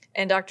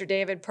and Dr.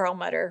 David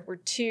Perlmutter were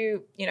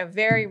two,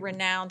 very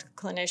renowned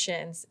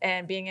clinicians,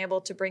 and being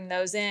able to bring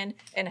those in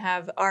and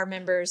have our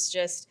members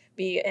just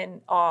be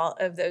in awe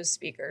of those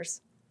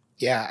speakers.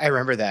 Yeah, I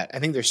remember that. I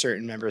think there's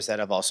certain members that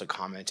have also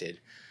commented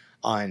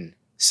on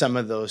some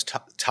of those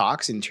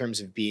talks in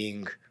terms of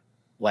being,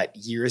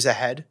 years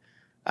ahead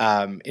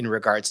in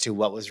regards to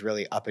what was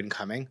really up and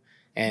coming.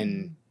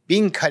 And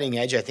being cutting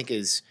edge, I think,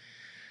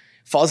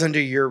 falls under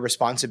your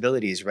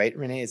responsibilities, right,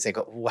 Renee? It's like,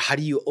 how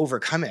do you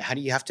overcome it? How do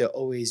you have to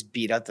always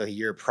beat out the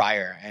year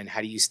prior? And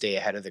how do you stay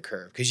ahead of the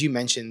curve? Because you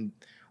mentioned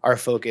our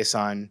focus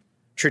on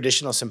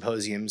traditional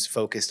symposiums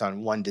focused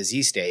on one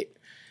disease state.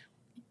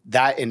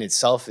 That in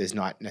itself is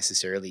not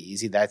necessarily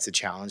easy. That's a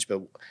challenge.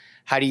 But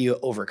how do you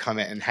overcome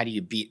it? And how do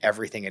you beat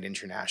everything at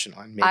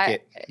international and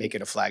make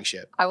it a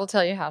flagship? I will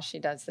tell you how she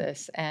does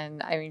this.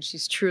 And I mean,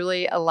 she's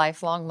truly a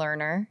lifelong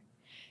learner.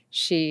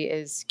 She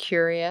is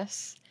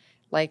curious.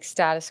 Like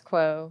status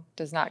quo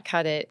does not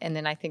cut it. And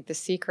then I think the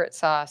secret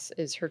sauce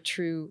is her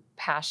true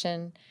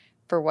passion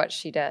for what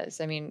she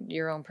does. I mean,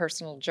 your own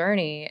personal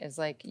journey is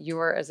like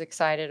you're as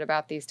excited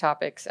about these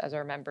topics as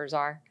our members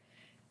are.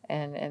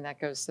 And that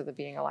goes to the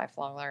being a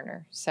lifelong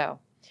learner. So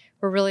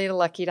we're really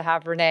lucky to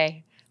have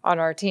Renee on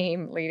our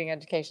team leading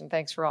education.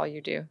 Thanks for all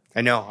you do.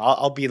 I know.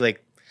 I'll be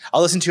like,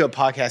 I'll listen to a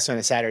podcast on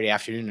a Saturday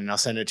afternoon and I'll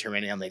send it to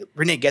Renee. I'm like,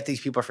 Renee, get these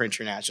people for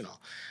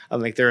international. I'm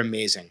like, they're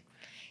amazing.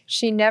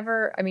 She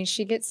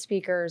gets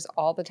speakers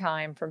all the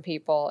time from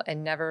people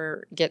and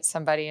never gets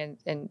somebody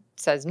and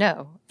says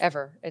no,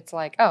 ever. It's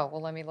like, oh,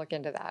 well, let me look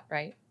into that,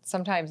 right?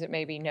 Sometimes it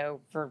may be no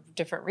for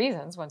different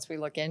reasons once we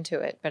look into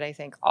it, but I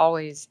think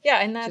always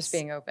and that's just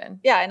being open.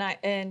 Yeah,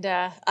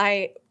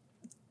 I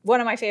one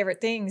of my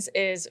favorite things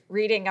is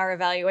reading our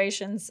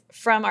evaluations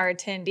from our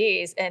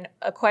attendees, and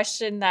a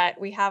question that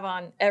we have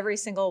on every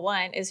single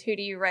one is, who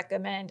do you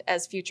recommend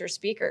as future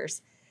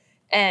speakers?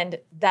 And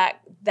that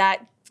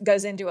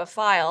goes into a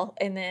file,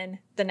 and then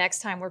the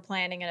next time we're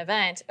planning an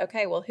event,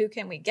 okay, well, who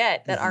can we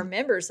get that our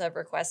members have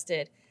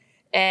requested?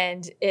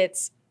 And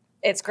it's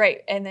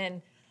great. And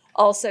then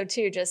also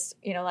too, just,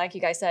 like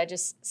you guys said,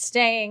 just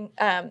staying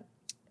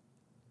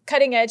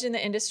cutting edge in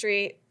the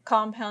industry.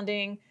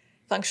 compounding,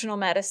 functional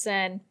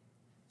medicine,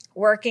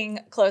 working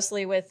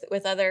closely with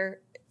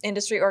other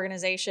industry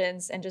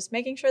organizations, and just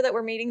making sure that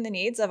we're meeting the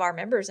needs of our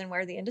members and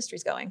where the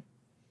industry's going.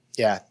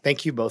 Yeah,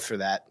 thank you both for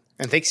that.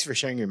 And thanks for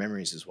sharing your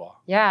memories as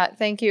well. Yeah,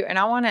 thank you. And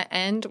I want to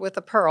end with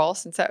a pearl,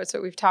 since that's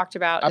what we've talked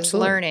about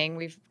Absolutely. is learning.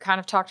 We've kind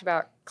of talked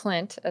about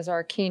Clint as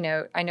our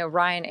keynote. I know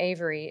Ryan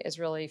Avery is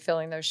really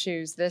filling those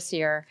shoes this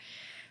year,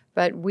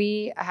 but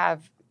we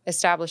have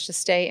established a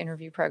stay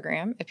interview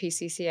program at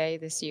PCCA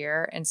this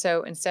year. And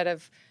so instead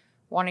of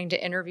wanting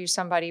to interview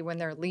somebody when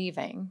they're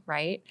leaving,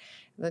 right,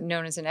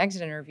 known as an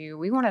exit interview,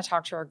 we want to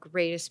talk to our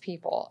greatest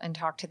people and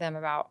talk to them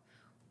about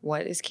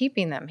what is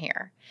keeping them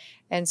here.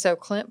 And so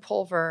Clint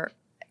Pulver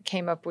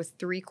came up with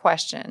 3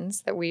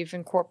 questions that we've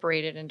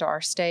incorporated into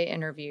our stay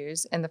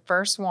interviews. And the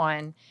first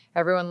one,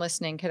 everyone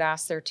listening could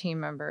ask their team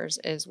members,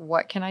 is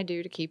what can I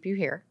do to keep you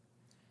here?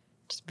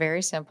 It's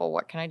very simple.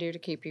 What can I do to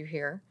keep you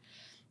here?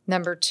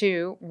 Number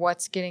 2,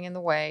 what's getting in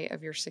the way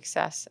of your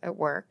success at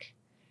work?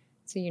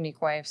 It's a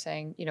unique way of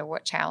saying,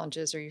 what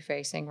challenges are you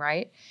facing,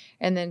 right?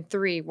 And then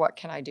 3, what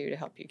can I do to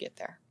help you get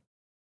there?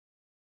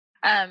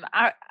 And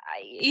I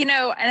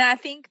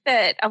think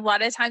that a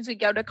lot of times we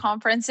go to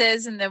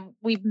conferences and then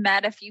we've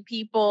met a few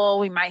people.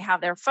 We might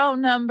have their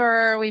phone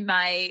number. We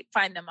might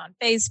find them on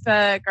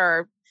Facebook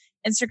or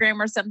Instagram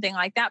or something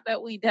like that,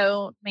 but we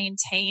don't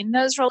maintain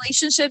those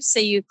relationships.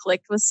 Say you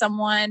clicked with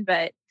someone,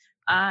 but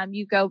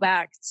you go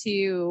back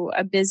to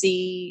a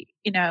busy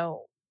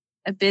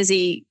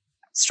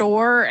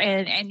store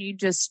and you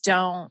just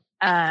don't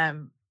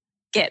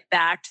get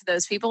back to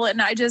those people.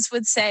 And I just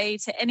would say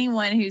to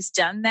anyone who's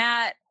done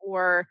that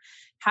or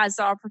has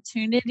the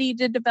opportunity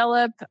to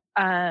develop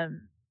a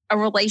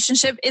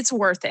relationship, it's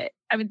worth it.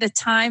 I mean, the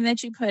time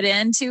that you put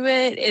into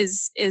it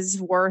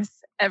is worth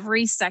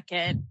every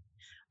second.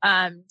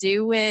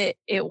 Do it.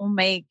 It will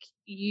make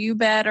you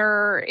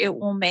better. It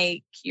will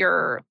make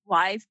your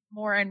life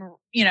more, and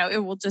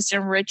it will just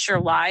enrich your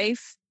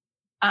life.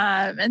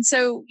 And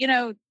so,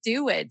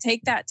 do it.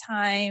 Take that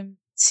time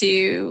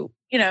to,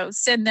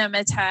 send them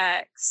a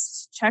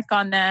text, check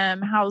on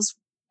them. How's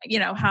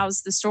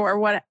the store?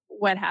 What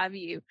have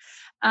you?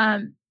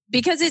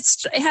 Because it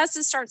has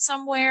to start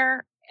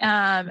somewhere.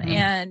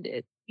 And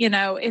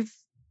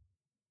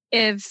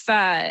if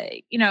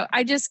I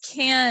just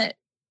can't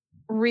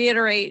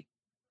reiterate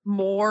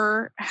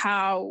more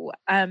how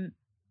much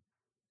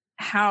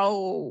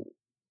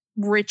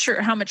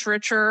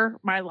richer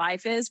my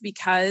life is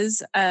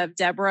because of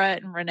Deborah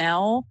and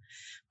Renell.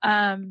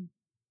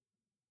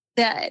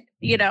 That,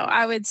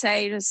 I would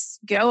say just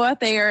go out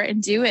there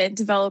and do it and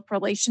develop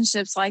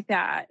relationships like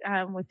that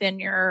within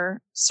your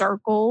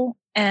circle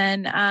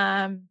and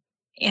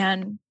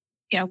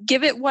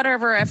give it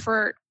whatever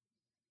effort,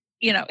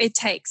 it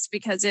takes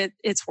because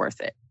it's worth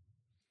it.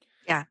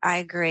 Yeah, I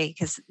agree,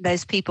 because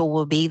those people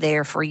will be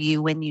there for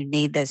you when you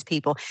need those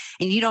people.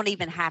 And you don't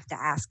even have to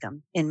ask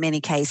them in many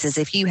cases.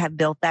 If you have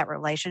built that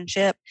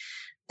relationship,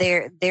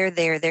 they're there.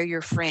 They're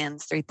your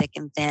friends through thick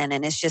and thin.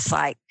 And it's just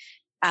like,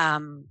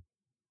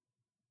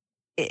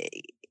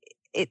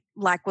 it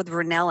like with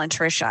Renell and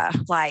Trisha,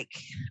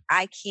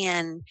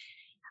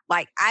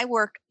 I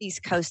work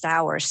East Coast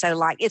hours.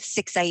 So it's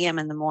 6 a.m.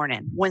 in the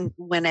morning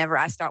whenever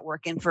I start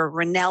working for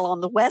Renell on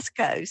the West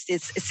Coast,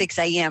 it's 6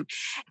 a.m.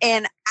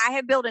 And I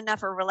have built enough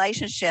of a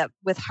relationship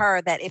with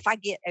her that if I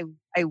get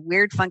a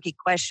weird, funky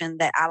question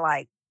that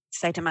I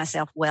say to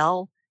myself,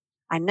 well,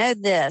 I know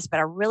this,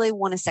 but I really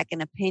want a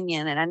second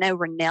opinion. And I know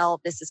Renell,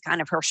 this is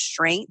kind of her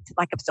strength.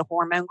 Like if it's a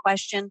hormone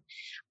question,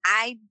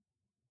 I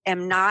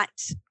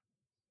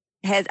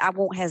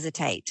won't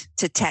hesitate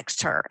to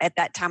text her at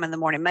that time in the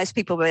morning. Most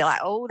people will be like,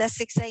 oh, that's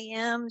 6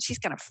 a.m. She's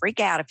going to freak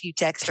out if you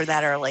text her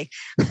that early.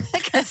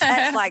 Because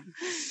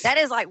that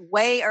is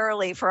way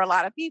early for a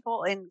lot of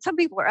people. And some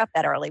people are up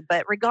that early,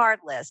 but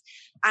regardless,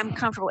 I'm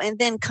comfortable. And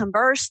then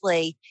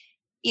conversely,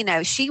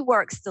 she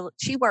works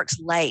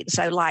late.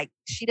 So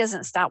she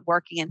doesn't stop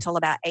working until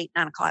about 8,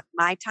 9 o'clock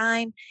my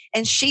time.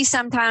 And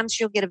sometimes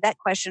she'll get a vet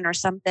question or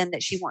something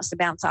that she wants to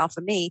bounce off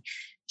of me.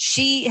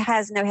 She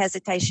has no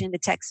hesitation to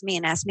text me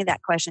and ask me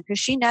that question because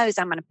she knows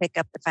I'm going to pick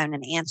up the phone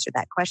and answer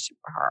that question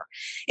for her.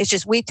 It's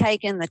just we've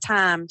taken the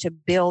time to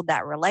build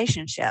that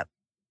relationship.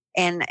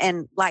 And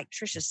like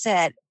Tricia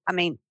said, I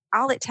mean,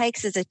 all it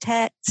takes is a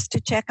text to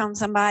check on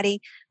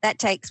somebody. That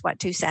takes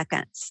 2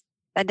 seconds.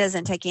 That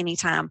doesn't take any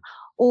time.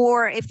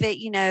 Or if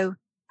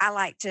I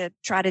like to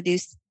try to do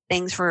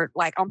things for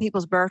on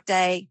people's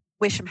birthday,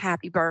 wish them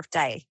happy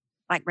birthday.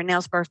 Like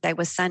Renell's birthday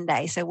was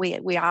Sunday. So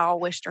we all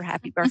wished her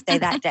happy birthday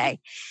that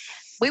day.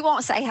 We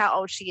won't say how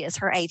old she is.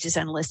 Her age is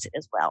unlisted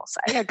as well. So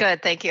yeah,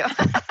 good. Thank you.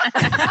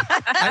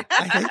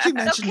 I think you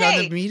mentioned on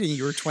the meeting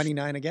you were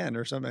 29 again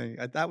or something.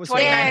 That was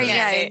 29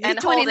 again.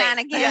 And 29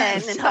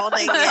 again and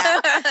holding.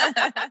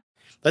 Yeah.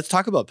 Let's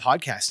talk about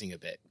podcasting a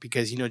bit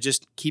because,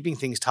 just keeping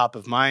things top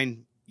of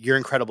mind, your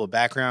incredible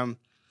background,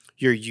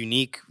 your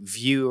unique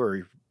view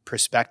or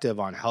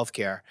perspective on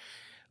healthcare.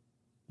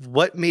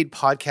 What made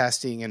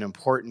podcasting an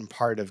important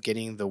part of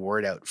getting the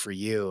word out for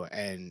you,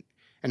 and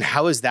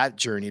how has that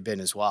journey been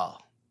as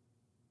well?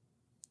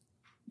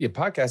 Yeah,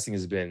 podcasting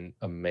has been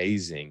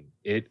amazing.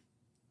 It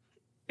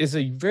is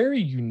a very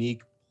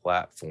unique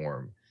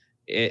platform.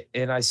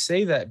 And I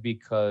say that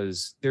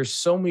because there's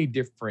so many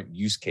different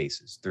use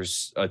cases.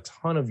 There's a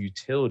ton of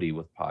utility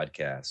with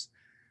podcasts.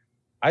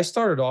 I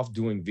started off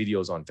doing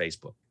videos on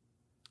Facebook,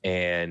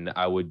 and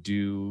I would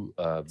do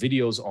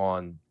videos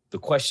on the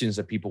questions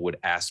that people would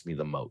ask me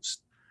the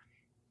most.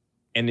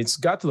 And it's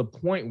got to the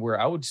point where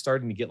I was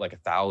starting to get like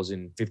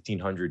 1,000,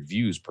 1,500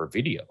 views per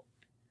video.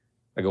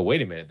 I go,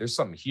 wait a minute, there's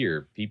something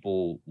here.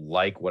 People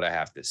like what I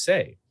have to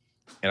say.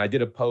 And I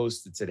did a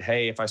post that said,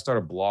 hey, if I start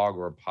a blog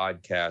or a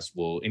podcast,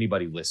 will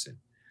anybody listen?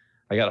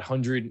 I got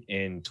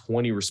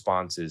 120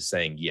 responses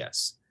saying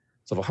yes.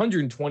 So if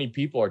 120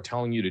 people are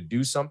telling you to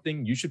do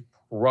something, you should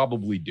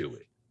probably do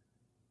it.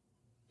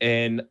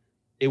 And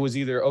it was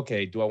either,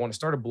 okay, do I want to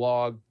start a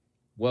blog?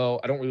 Well,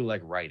 I don't really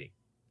like writing.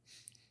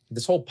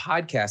 This whole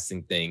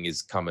podcasting thing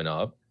is coming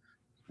up.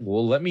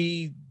 Well, let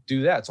me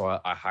do that. So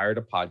I hired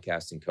a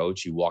podcasting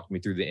coach. He walked me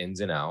through the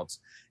ins and outs.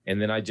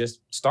 And then I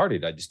just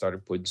started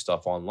putting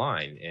stuff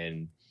online.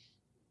 And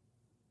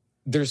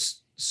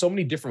there's so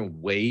many different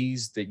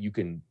ways that you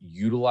can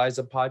utilize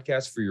a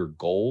podcast for your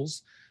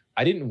goals.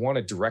 I didn't want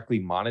to directly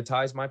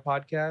monetize my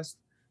podcast.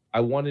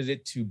 I wanted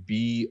it to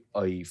be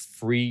a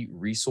free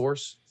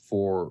resource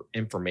for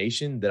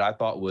information that I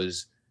thought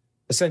was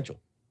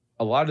essential.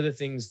 A lot of the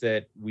things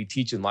that we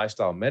teach in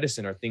lifestyle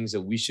medicine are things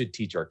that we should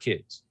teach our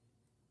kids.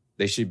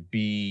 They should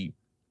be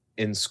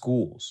in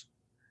schools.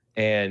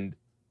 And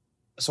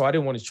so I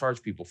didn't want to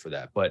charge people for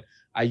that, but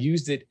I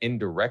used it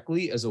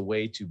indirectly as a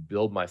way to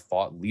build my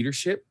thought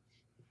leadership.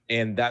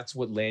 And that's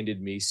what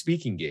landed me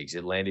speaking gigs.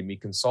 It landed me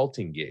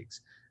consulting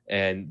gigs.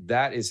 And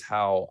that is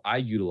how I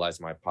utilize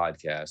my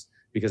podcast,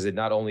 because it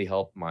not only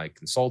helped my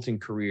consulting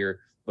career,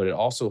 but it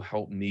also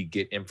helped me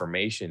get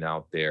information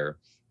out there.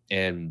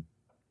 And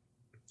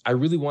I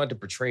really wanted to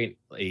portray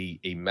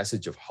a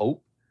message of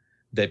hope,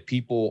 that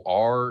people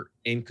are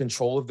in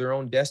control of their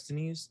own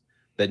destinies,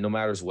 that no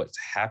matter what's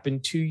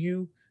happened to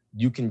you,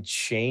 you can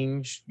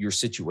change your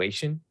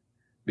situation,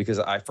 because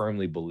I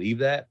firmly believe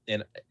that.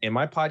 And in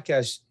my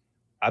podcast,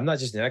 I'm not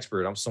just an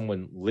expert. I'm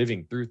someone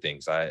living through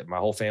things. My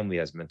whole family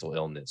has mental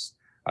illness.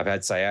 I've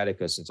had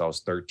sciatica since I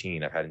was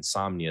 13. I've had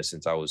insomnia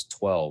since I was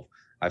 12.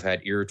 I've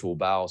had irritable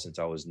bowel since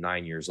I was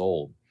 9 years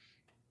old.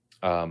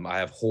 I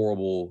have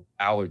horrible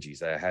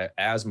allergies. I had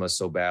asthma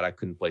so bad I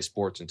couldn't play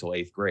sports until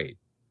 8th grade.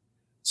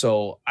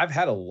 So I've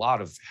had a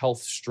lot of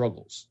health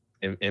struggles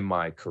in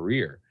my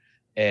career.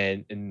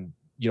 And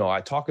you know,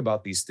 I talk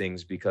about these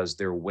things because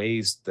they're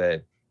ways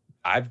that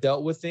I've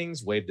dealt with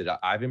things, ways that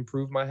I've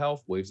improved my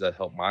health, ways that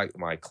help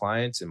my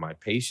clients and my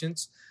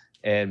patients.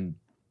 And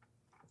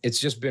it's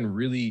just been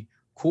really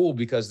cool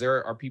because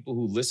there are people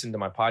who listen to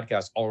my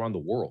podcast all around the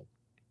world,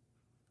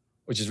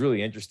 which is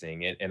really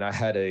interesting. And I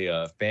had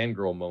a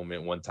fangirl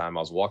moment one time. I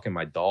was walking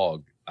my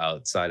dog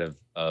outside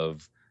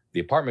of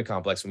the apartment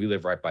complex, and we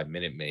live right by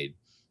Minute Maid.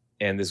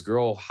 And this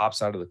girl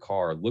hops out of the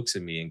car, looks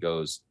at me and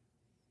goes,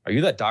 "Are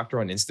you that doctor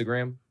on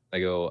Instagram?" I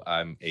go,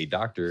 "I'm a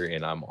doctor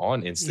and I'm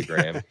on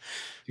Instagram."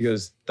 She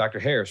goes, "Dr.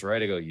 Harris,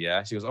 right?" I go,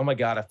 "Yeah." She goes, "Oh my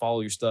God, I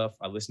follow your stuff.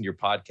 I listen to your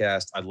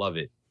podcast. I love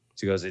it."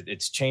 She goes,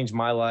 "It's changed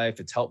my life.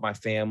 It's helped my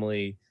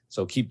family.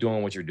 So keep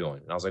doing what you're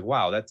doing." And I was like,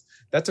 wow,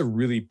 that's a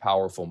really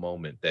powerful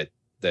moment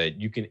that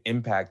you can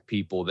impact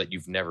people that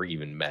you've never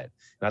even met.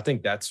 And I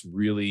think that's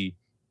really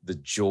the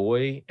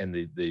joy and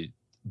the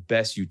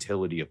best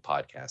utility of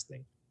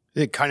podcasting.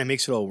 It kind of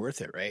makes it all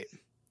worth it, right?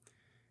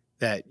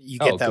 That you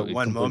get that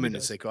one moment.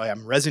 It's like, oh,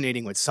 I'm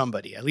resonating with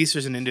somebody. At least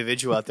there's an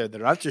individual out there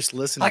that are not just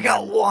listening. I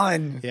got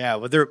one. Yeah,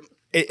 well,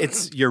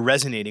 you're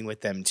resonating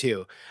with them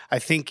too. I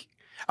think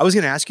I was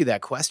going to ask you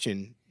that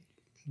question.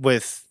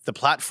 With the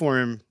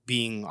platform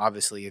being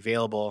obviously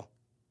available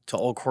to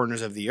all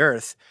corners of the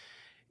earth,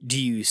 do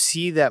you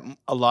see that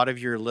a lot of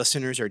your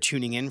listeners are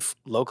tuning in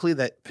locally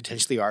that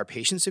potentially are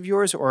patients of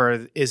yours,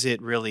 or is it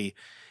really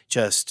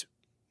just,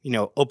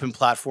 open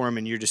platform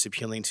and you're just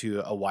appealing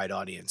to a wide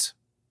audience?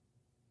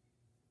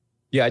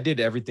 Yeah, I did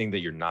everything that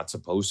you're not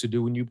supposed to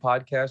do when you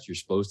podcast. You're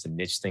supposed to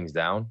niche things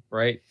down,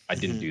 right? I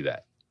didn't do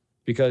that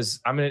because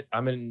I'm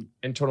an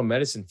internal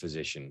medicine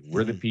physician.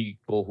 We're the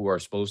people who are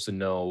supposed to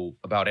know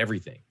about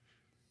everything.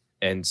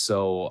 And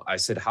so I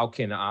said, how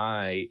can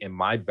I, in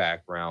my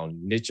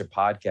background, niche a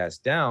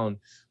podcast down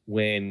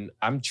when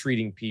I'm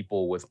treating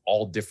people with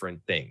all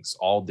different things,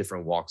 all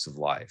different walks of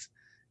life?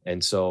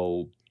 And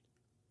so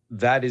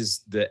that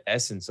is the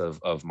essence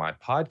of my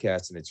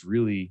podcast. And it's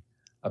really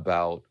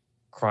about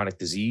chronic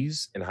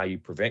disease and how you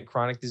prevent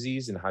chronic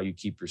disease and how you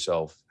keep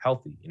yourself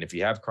healthy. And if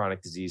you have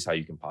chronic disease, how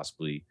you can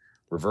possibly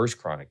reverse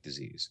chronic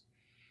disease.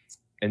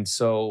 And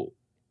so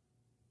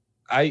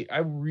I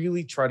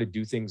really try to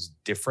do things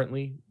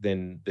differently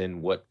than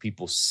what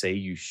people say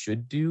you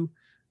should do.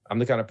 I'm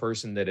the kind of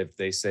person that if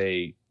they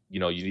say, you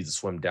need to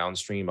swim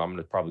downstream, I'm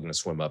probably going to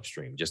swim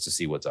upstream just to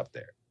see what's up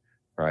there,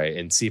 right?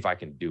 And see if I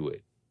can do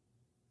it.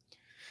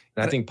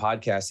 And I think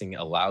podcasting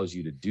allows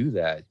you to do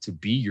that, to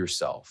be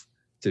yourself,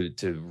 to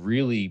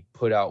really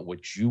put out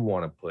what you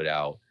want to put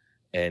out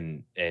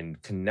and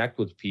connect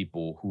with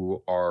people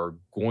who are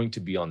going to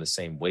be on the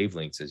same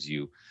wavelengths as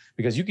you,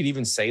 because you could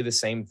even say the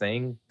same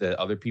thing that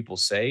other people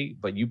say,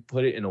 but you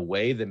put it in a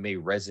way that may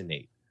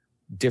resonate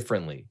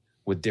differently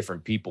with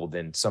different people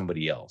than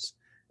somebody else.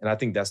 And I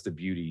think that's the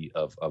beauty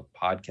of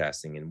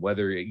podcasting. And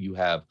whether you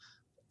have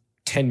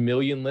 10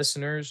 million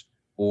listeners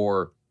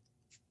or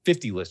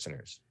 50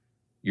 listeners,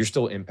 you're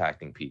still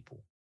impacting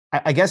people.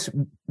 I guess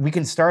we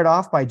can start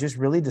off by just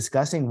really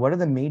discussing what are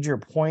the major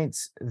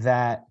points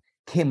that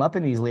came up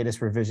in these latest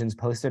revisions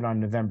posted on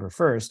November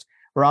 1st.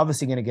 We're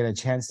obviously going to get a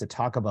chance to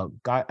talk about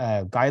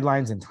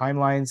guidelines and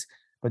timelines,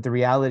 but the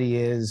reality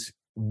is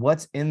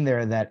what's in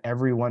there that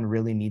everyone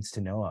really needs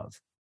to know of.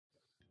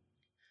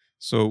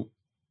 So,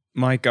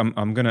 Mike,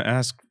 I'm going to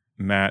ask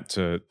Matt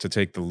to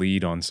take the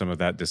lead on some of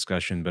that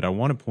discussion, but I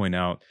want to point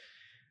out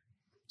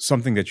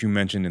something that you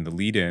mentioned in the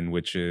lead-in,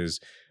 which is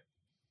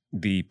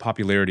the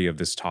popularity of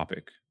this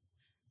topic.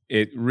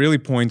 It really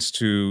points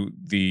to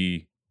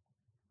the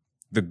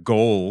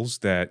goals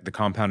that the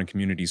compounding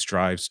community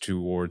strives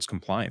towards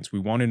compliance. We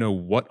want to know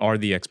what are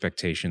the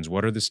expectations,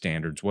 what are the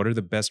standards, what are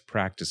the best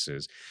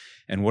practices,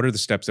 and what are the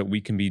steps that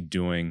we can be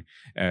doing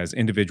as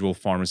individual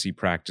pharmacy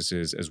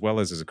practices, as well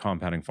as a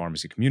compounding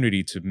pharmacy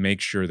community, to make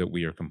sure that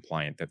we are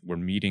compliant, that we're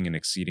meeting and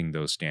exceeding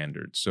those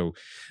standards. So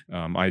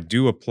I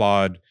do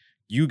applaud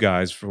you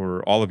guys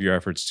for all of your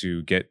efforts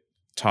to get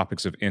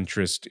topics of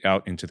interest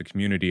out into the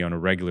community on a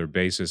regular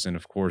basis, and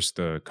of course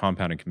the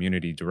compounding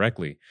community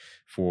directly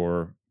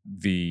for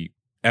the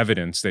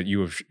evidence that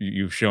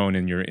you've shown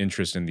in your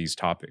interest in these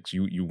topics.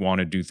 You want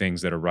to do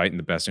things that are right in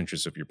the best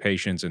interest of your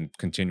patients and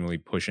continually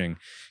pushing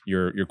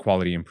your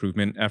quality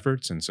improvement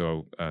efforts. And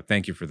so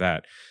thank you for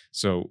that.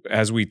 So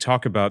as we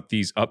talk about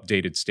these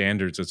updated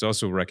standards, let's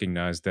also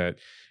recognize that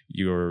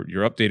your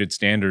updated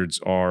standards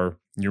are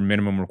your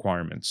minimum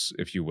requirements,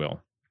 if you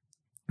will.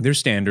 They're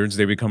standards.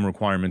 They become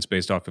requirements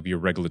based off of your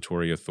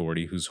regulatory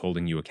authority who's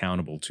holding you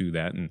accountable to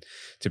that. And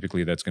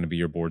typically that's going to be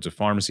your boards of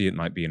pharmacy. It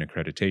might be an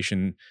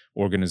accreditation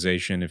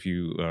organization if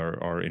you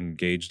are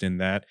engaged in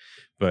that.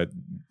 But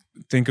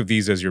think of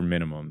these as your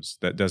minimums.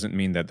 That doesn't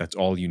mean that that's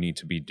all you need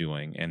to be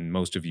doing. And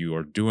most of you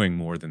are doing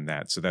more than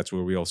that. So that's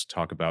where we also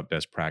talk about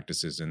best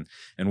practices and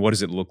what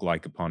does it look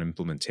like upon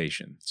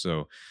implementation.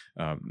 So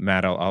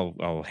Matt,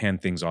 I'll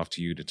hand things off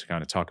to you to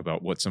kind of talk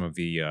about what some of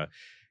the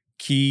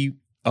key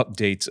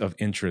updates of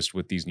interest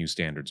with these new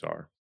standards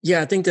are.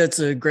 Yeah, I think that's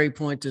a great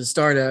point to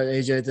start out,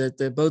 AJ,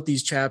 that both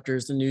these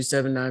chapters, the new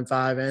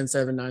 795 and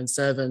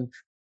 797,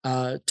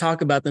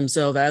 talk about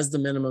themselves as the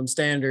minimum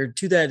standard.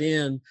 To that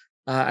end,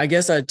 I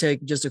guess I'd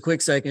take just a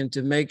quick second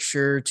to make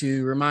sure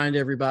to remind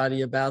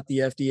everybody about the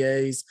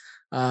FDA's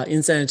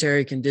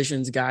insanitary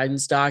conditions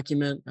guidance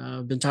document.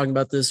 I've been talking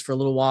about this for a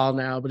little while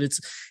now, but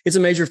it's a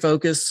major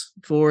focus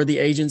for the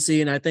agency.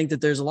 And I think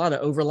that there's a lot of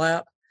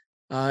overlap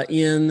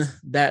in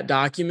that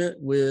document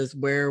with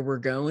where we're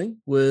going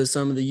with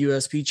some of the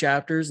USP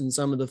chapters and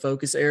some of the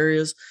focus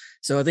areas.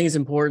 So I think it's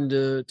important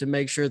to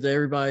make sure that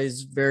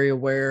everybody's very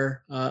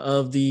aware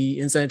of the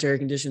insanitary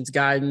conditions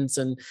guidance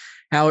and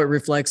how it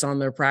reflects on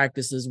their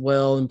practice as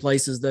well in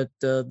places that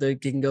they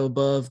can go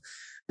above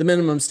the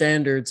minimum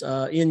standards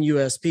in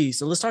USP.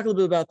 So let's talk a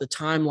little bit about the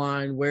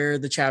timeline where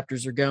the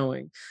chapters are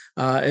going.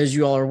 As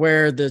you all are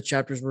aware, the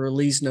chapters were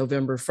released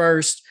November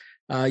 1st.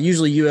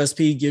 Usually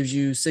USP gives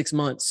you 6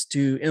 months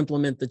to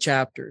implement the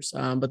chapters,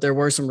 but there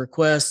were some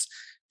requests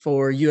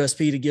for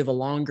USP to give a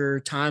longer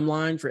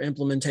timeline for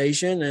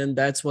implementation, and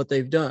that's what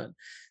they've done.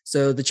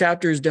 So the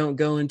chapters don't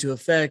go into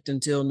effect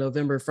until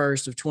November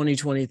 1st of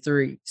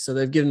 2023. So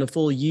they've given a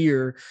full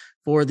year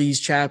for these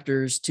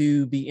chapters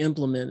to be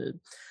implemented.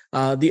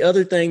 The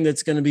other thing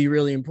that's going to be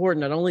really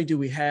important, not only do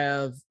we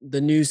have the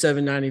new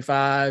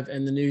 795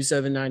 and the new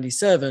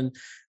 797,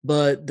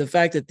 but the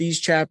fact that these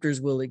chapters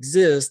will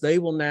exist, they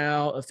will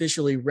now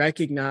officially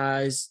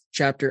recognize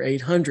Chapter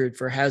 800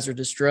 for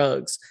hazardous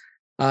drugs.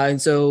 And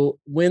so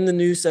when the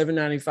new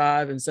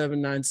 795 and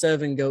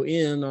 797 go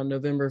in on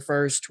November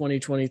 1st,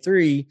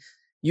 2023,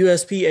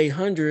 USP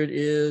 800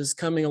 is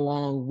coming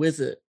along with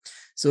it.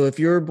 So if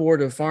your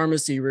board of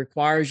pharmacy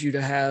requires you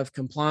to have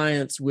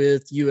compliance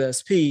with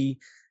USP,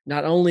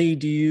 not only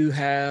do you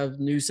have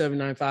new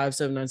 795,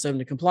 797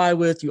 to comply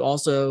with, you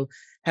also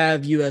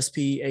have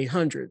USP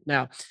 800.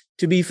 Now,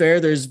 to be fair,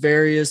 there's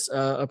various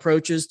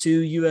approaches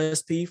to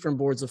USP from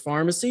boards of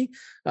pharmacy.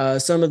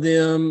 Some of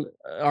them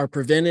are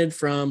prevented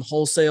from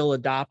wholesale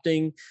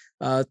adopting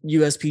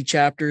USP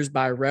chapters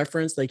by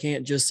reference. They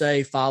can't just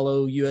say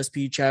follow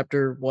USP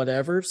chapter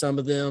whatever. Some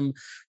of them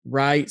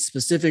write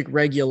specific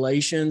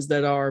regulations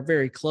that are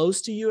very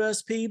close to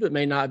USP but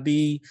may not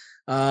be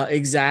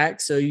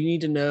exact. So you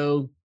need to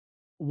know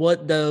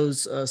what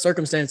those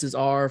circumstances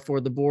are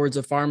for the boards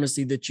of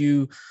pharmacy that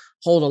you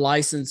hold a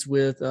license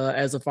with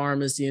as a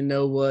pharmacy, and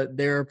know what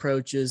their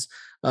approaches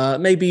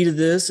may be to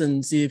this,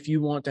 and see if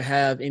you want to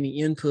have any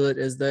input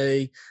as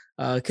they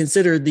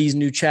consider these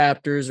new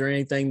chapters or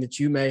anything that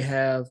you may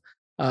have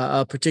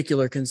a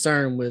particular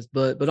concern with.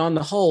 But on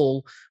the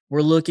whole,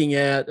 we're looking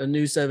at a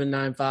new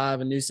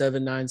 795, a new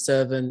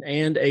 797,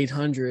 and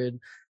 800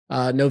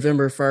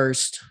 November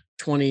 1st,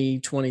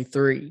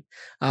 2023.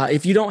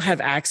 If you don't have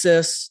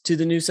access to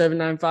the new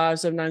 795,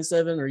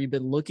 797, or you've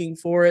been looking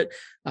for it,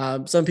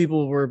 some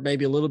people were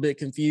maybe a little bit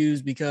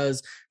confused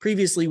because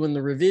previously when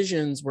the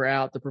revisions were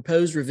out, the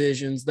proposed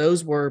revisions,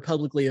 those were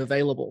publicly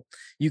available.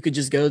 You could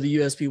just go to the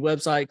USP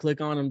website, click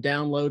on them,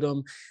 download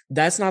them.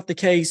 That's not the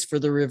case for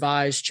the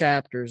revised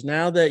chapters.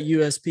 Now that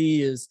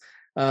USP is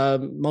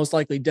most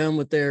likely done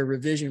with their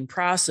revision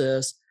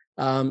process,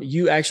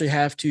 you actually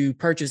have to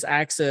purchase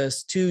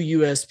access to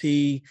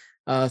USP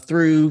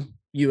through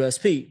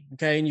USP.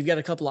 Okay. And you've got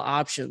a couple of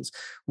options.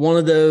 One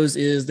of those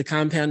is the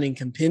compounding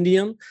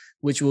compendium,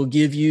 which will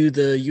give you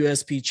the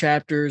USP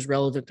chapters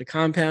relevant to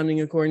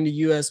compounding according to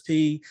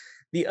USP.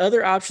 The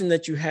other option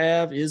that you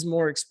have is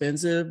more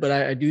expensive, but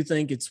I do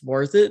think it's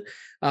worth it,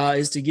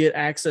 is to get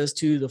access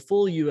to the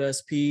full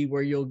USP,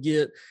 where you'll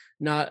get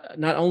not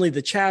only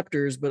the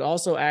chapters, but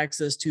also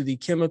access to the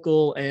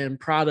chemical and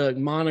product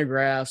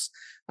monographs,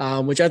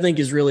 which I think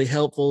is really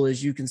helpful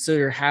as you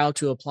consider how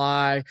to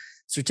apply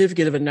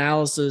certificate of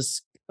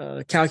analysis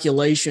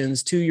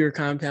calculations to your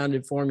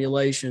compounded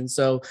formulation.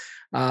 So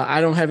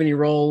I don't have any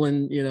role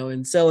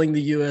in selling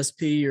the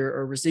USP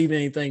or receive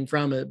anything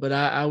from it, but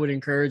I would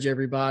encourage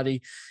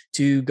everybody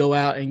to go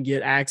out and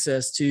get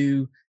access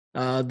to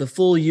the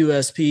full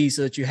USP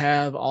so that you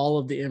have all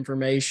of the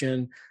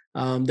information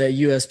that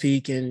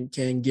USP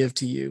can give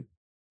to you.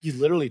 You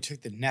literally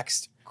took the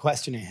next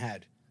question I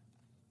had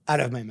out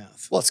of my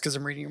mouth. Well, it's because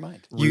I'm reading your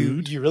mind.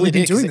 You really We've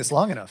been did, 'cause doing this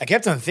long enough. I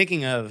kept on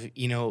thinking of,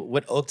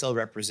 what Oakdale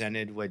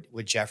represented,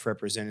 what Jeff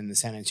represented in the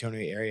San Antonio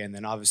area, and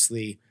then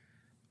obviously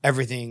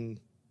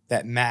everything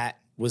that Matt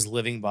was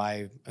living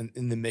by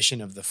in the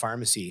mission of the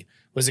pharmacy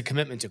was a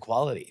commitment to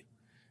quality.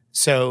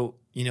 So,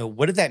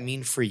 what did that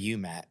mean for you,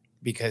 Matt?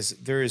 Because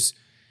there's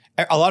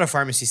a lot of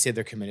pharmacies say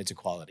they're committed to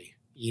quality,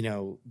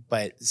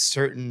 but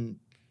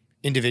certain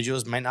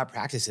individuals might not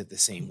practice it the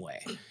same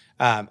way.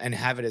 And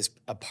have it as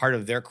a part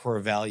of their core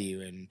value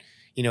and,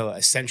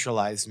 a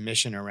centralized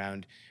mission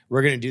around,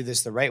 we're going to do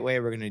this the right way.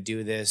 We're going to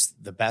do this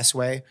the best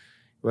way.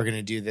 We're going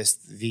to do this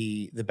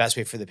the best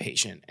way for the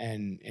patient,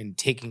 and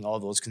taking all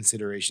those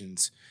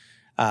considerations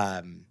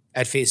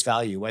at face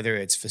value, whether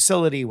it's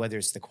facility, whether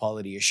it's the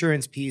quality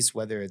assurance piece,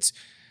 whether it's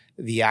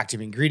the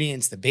active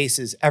ingredients, the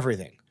bases,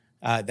 everything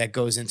that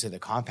goes into the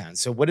compound.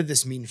 So what did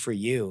this mean for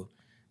you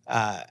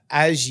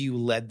as you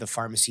led the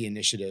pharmacy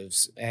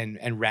initiatives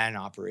and ran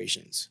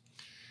operations?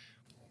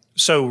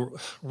 So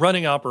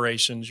running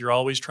operations, you're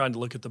always trying to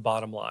look at the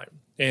bottom line.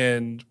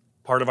 And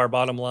part of our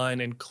bottom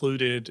line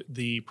included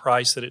the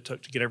price that it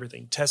took to get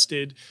everything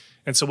tested.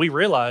 And so we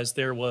realized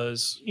there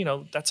was,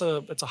 that's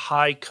a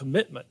high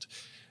commitment.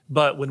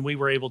 But when we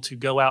were able to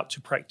go out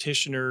to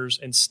practitioners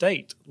and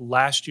state,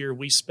 last year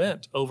we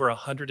spent over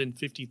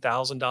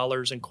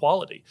 $150,000 in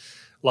quality.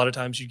 A lot of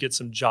times you get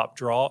some JOP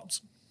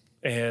draws,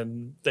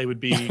 and they would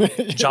be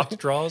JOP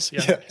draws.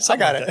 Yeah, I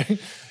got like it. that.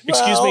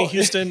 Excuse me,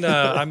 Houston.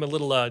 I'm a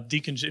little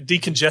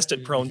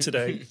decongestant prone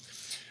today.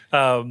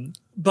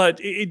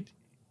 But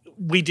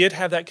we did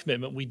have that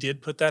commitment. We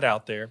did put that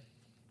out there.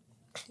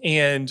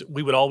 And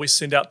we would always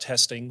send out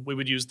testing. We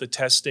would use the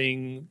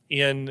testing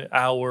in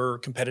our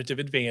competitive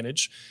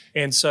advantage.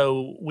 And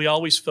so we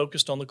always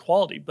focused on the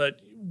quality. But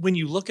when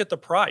you look at the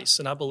price,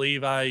 and I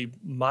believe I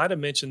might have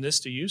mentioned this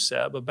to you,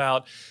 Seb,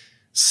 about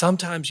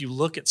sometimes you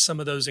look at some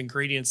of those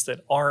ingredients that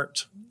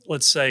aren't,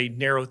 let's say,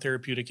 narrow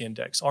therapeutic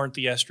index, aren't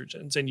the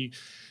estrogens. And you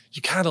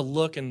kind of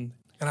look and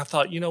I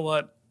thought, you know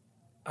what?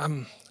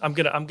 I'm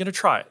gonna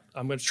try it.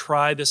 I'm gonna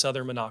try this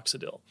other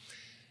minoxidil.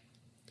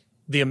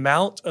 The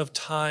amount of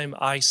time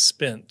I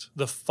spent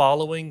the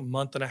following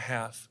month and a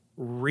half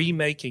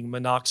remaking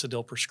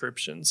minoxidil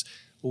prescriptions,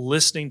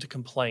 listening to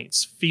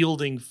complaints,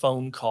 fielding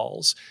phone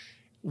calls,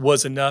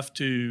 was enough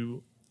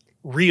to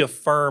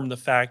reaffirm the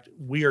fact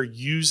we are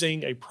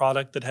using a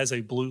product that has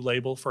a blue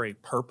label for a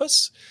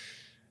purpose.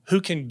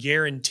 Who can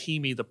guarantee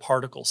me the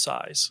particle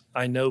size?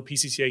 I know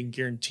PCCA can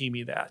guarantee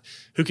me that.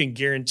 Who can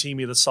guarantee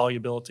me the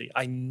solubility?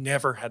 I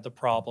never had the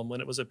problem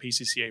when it was a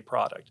PCCA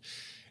product.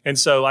 And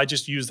so I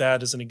just use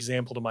that as an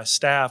example to my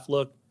staff.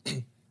 Look,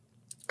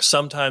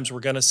 sometimes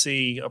we're going to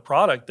see a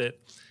product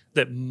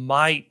that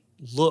might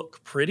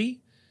look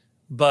pretty,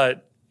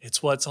 but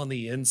it's what's on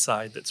the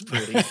inside that's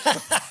pretty.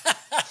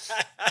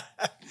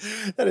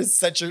 That is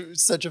such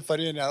a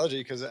funny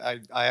analogy, because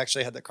I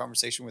actually had that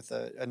conversation with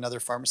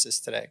another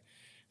pharmacist today,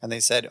 and they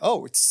said,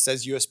 "Oh, it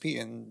says USP,"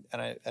 and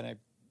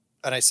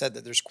I said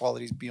that there's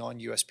qualities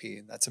beyond USP,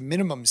 and that's a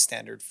minimum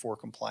standard for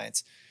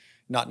compliance,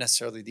 not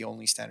necessarily the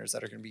only standards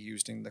that are going to be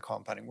used in the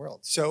compounding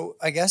world. So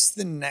I guess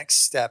the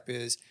next step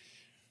is,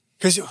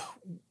 because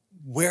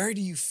where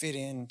do you fit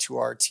into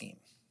our team?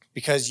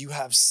 Because you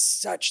have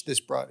such this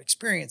broad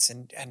experience,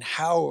 and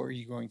how are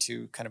you going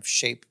to kind of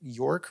shape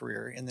your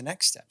career in the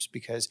next steps?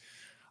 Because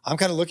I'm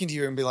kind of looking to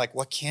you and be like,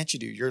 what can't you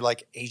do? You're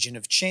like agent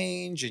of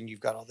change, and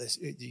you've got all this,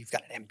 you've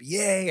got an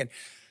MBA, and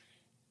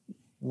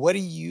what do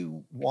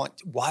you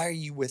want? Why are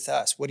you with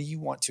us? What do you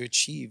want to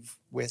achieve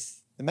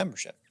with the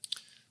membership?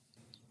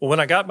 Well, when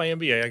I got my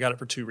MBA, I got it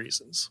for two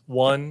reasons.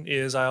 One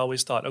is I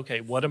always thought, okay,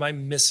 what am I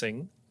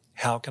missing?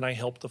 How can I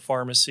help the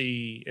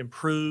pharmacy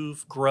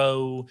improve,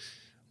 grow,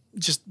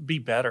 just be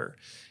better?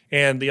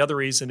 And the other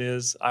reason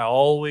is I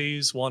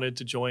always wanted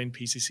to join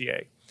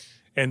PCCA.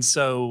 And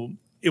so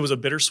it was a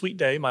bittersweet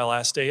day, my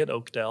last day at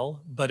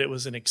Oakdale, but it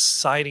was an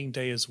exciting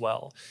day as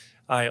well.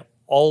 I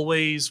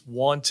always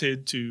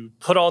wanted to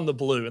put on the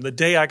blue. And the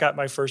day I got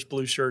my first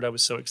blue shirt, I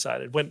was so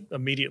excited. Went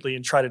immediately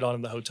and tried it on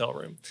in the hotel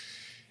room.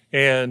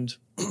 And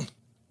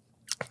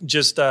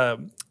just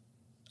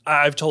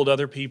I've told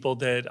other people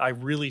that I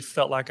really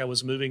felt like I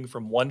was moving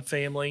from one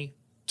family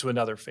to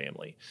another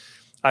family.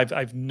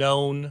 I've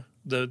known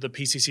the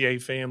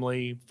PCCA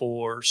family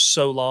for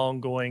so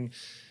long, going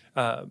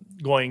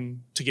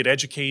to get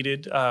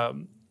educated.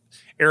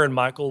 Erin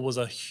Michael was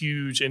a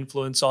huge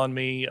influence on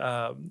me.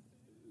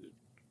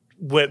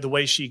 With the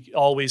way she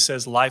always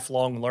says,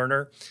 lifelong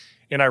learner.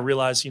 And I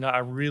realized, I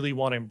really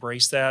want to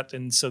embrace that.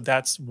 And so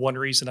that's one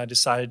reason I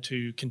decided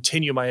to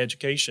continue my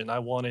education. I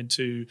wanted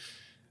to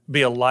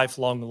be a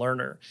lifelong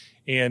learner.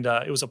 And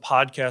it was a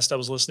podcast I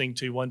was listening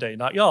to one day,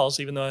 not y'all's,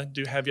 even though I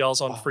do have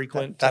y'all's on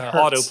frequent that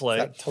autoplay.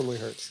 That totally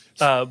hurts.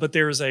 But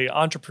there was a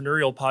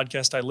entrepreneurial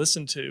podcast I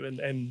listened to,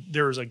 and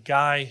there was a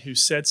guy who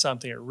said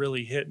something that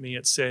really hit me.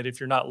 It said, if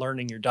you're not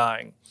learning, you're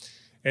dying.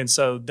 And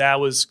so that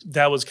was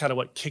kind of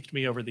what kicked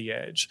me over the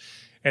edge.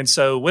 And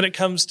so when it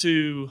comes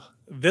to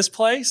this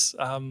place,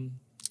 I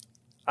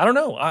don't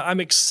know.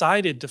 I'm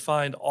excited to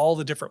find all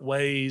the different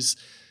ways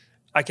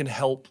I can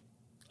help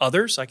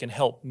others. I can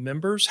help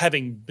members.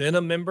 Having been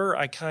a member,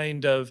 I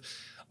kind of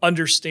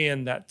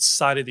understand that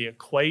side of the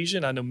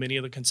equation. I know many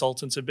of the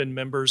consultants have been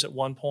members at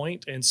one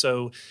point, and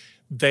so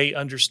they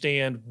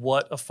understand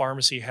what a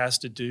pharmacy has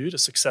to do to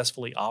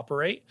successfully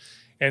operate.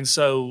 And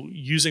so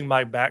using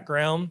my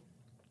background,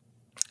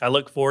 I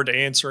look forward to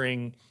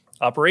answering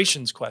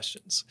operations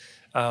questions.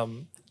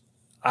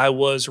 I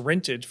was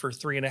rented for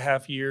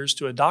 3.5 years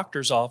to a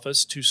doctor's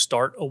office to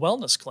start a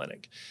wellness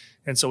clinic.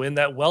 And so in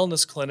that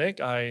wellness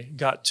clinic, I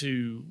got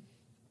to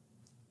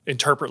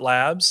interpret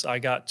labs. I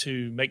got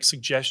to make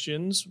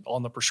suggestions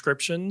on the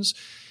prescriptions.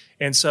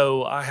 And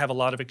so I have a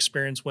lot of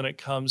experience when it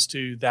comes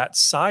to that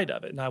side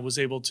of it. And I was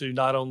able to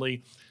not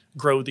only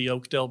grow the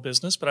Oakdale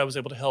business, but I was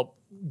able to help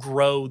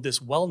grow this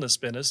wellness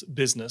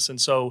business. And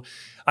so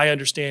I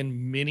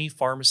understand many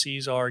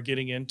pharmacies are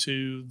getting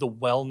into the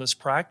wellness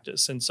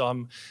practice. And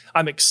so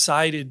I'm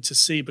excited to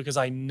see, because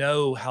I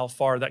know how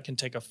far that can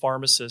take a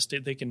pharmacist.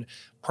 They can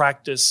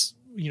practice,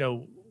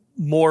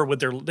 more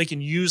with they can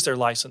use their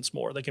license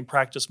more. They can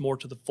practice more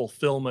to the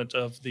fulfillment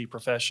of the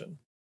profession.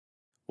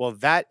 Well,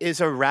 that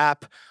is a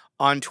wrap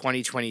on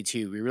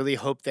 2022. We really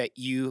hope that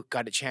you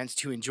got a chance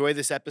to enjoy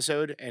this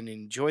episode and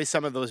enjoy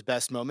some of those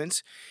best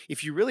moments.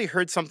 If you really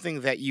heard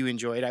something that you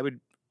enjoyed, I would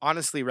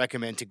honestly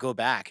recommend to go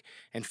back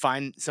and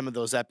find some of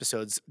those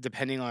episodes,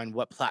 depending on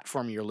what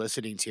platform you're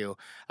listening to.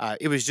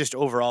 It was just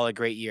overall a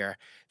great year.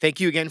 Thank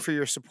you again for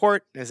your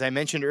support. As I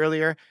mentioned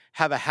earlier,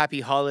 have a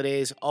happy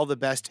holidays. All the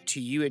best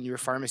to you and your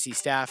pharmacy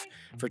staff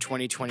for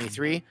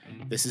 2023.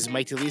 This is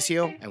Mike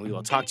DeLisio, and we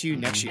will talk to you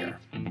next year.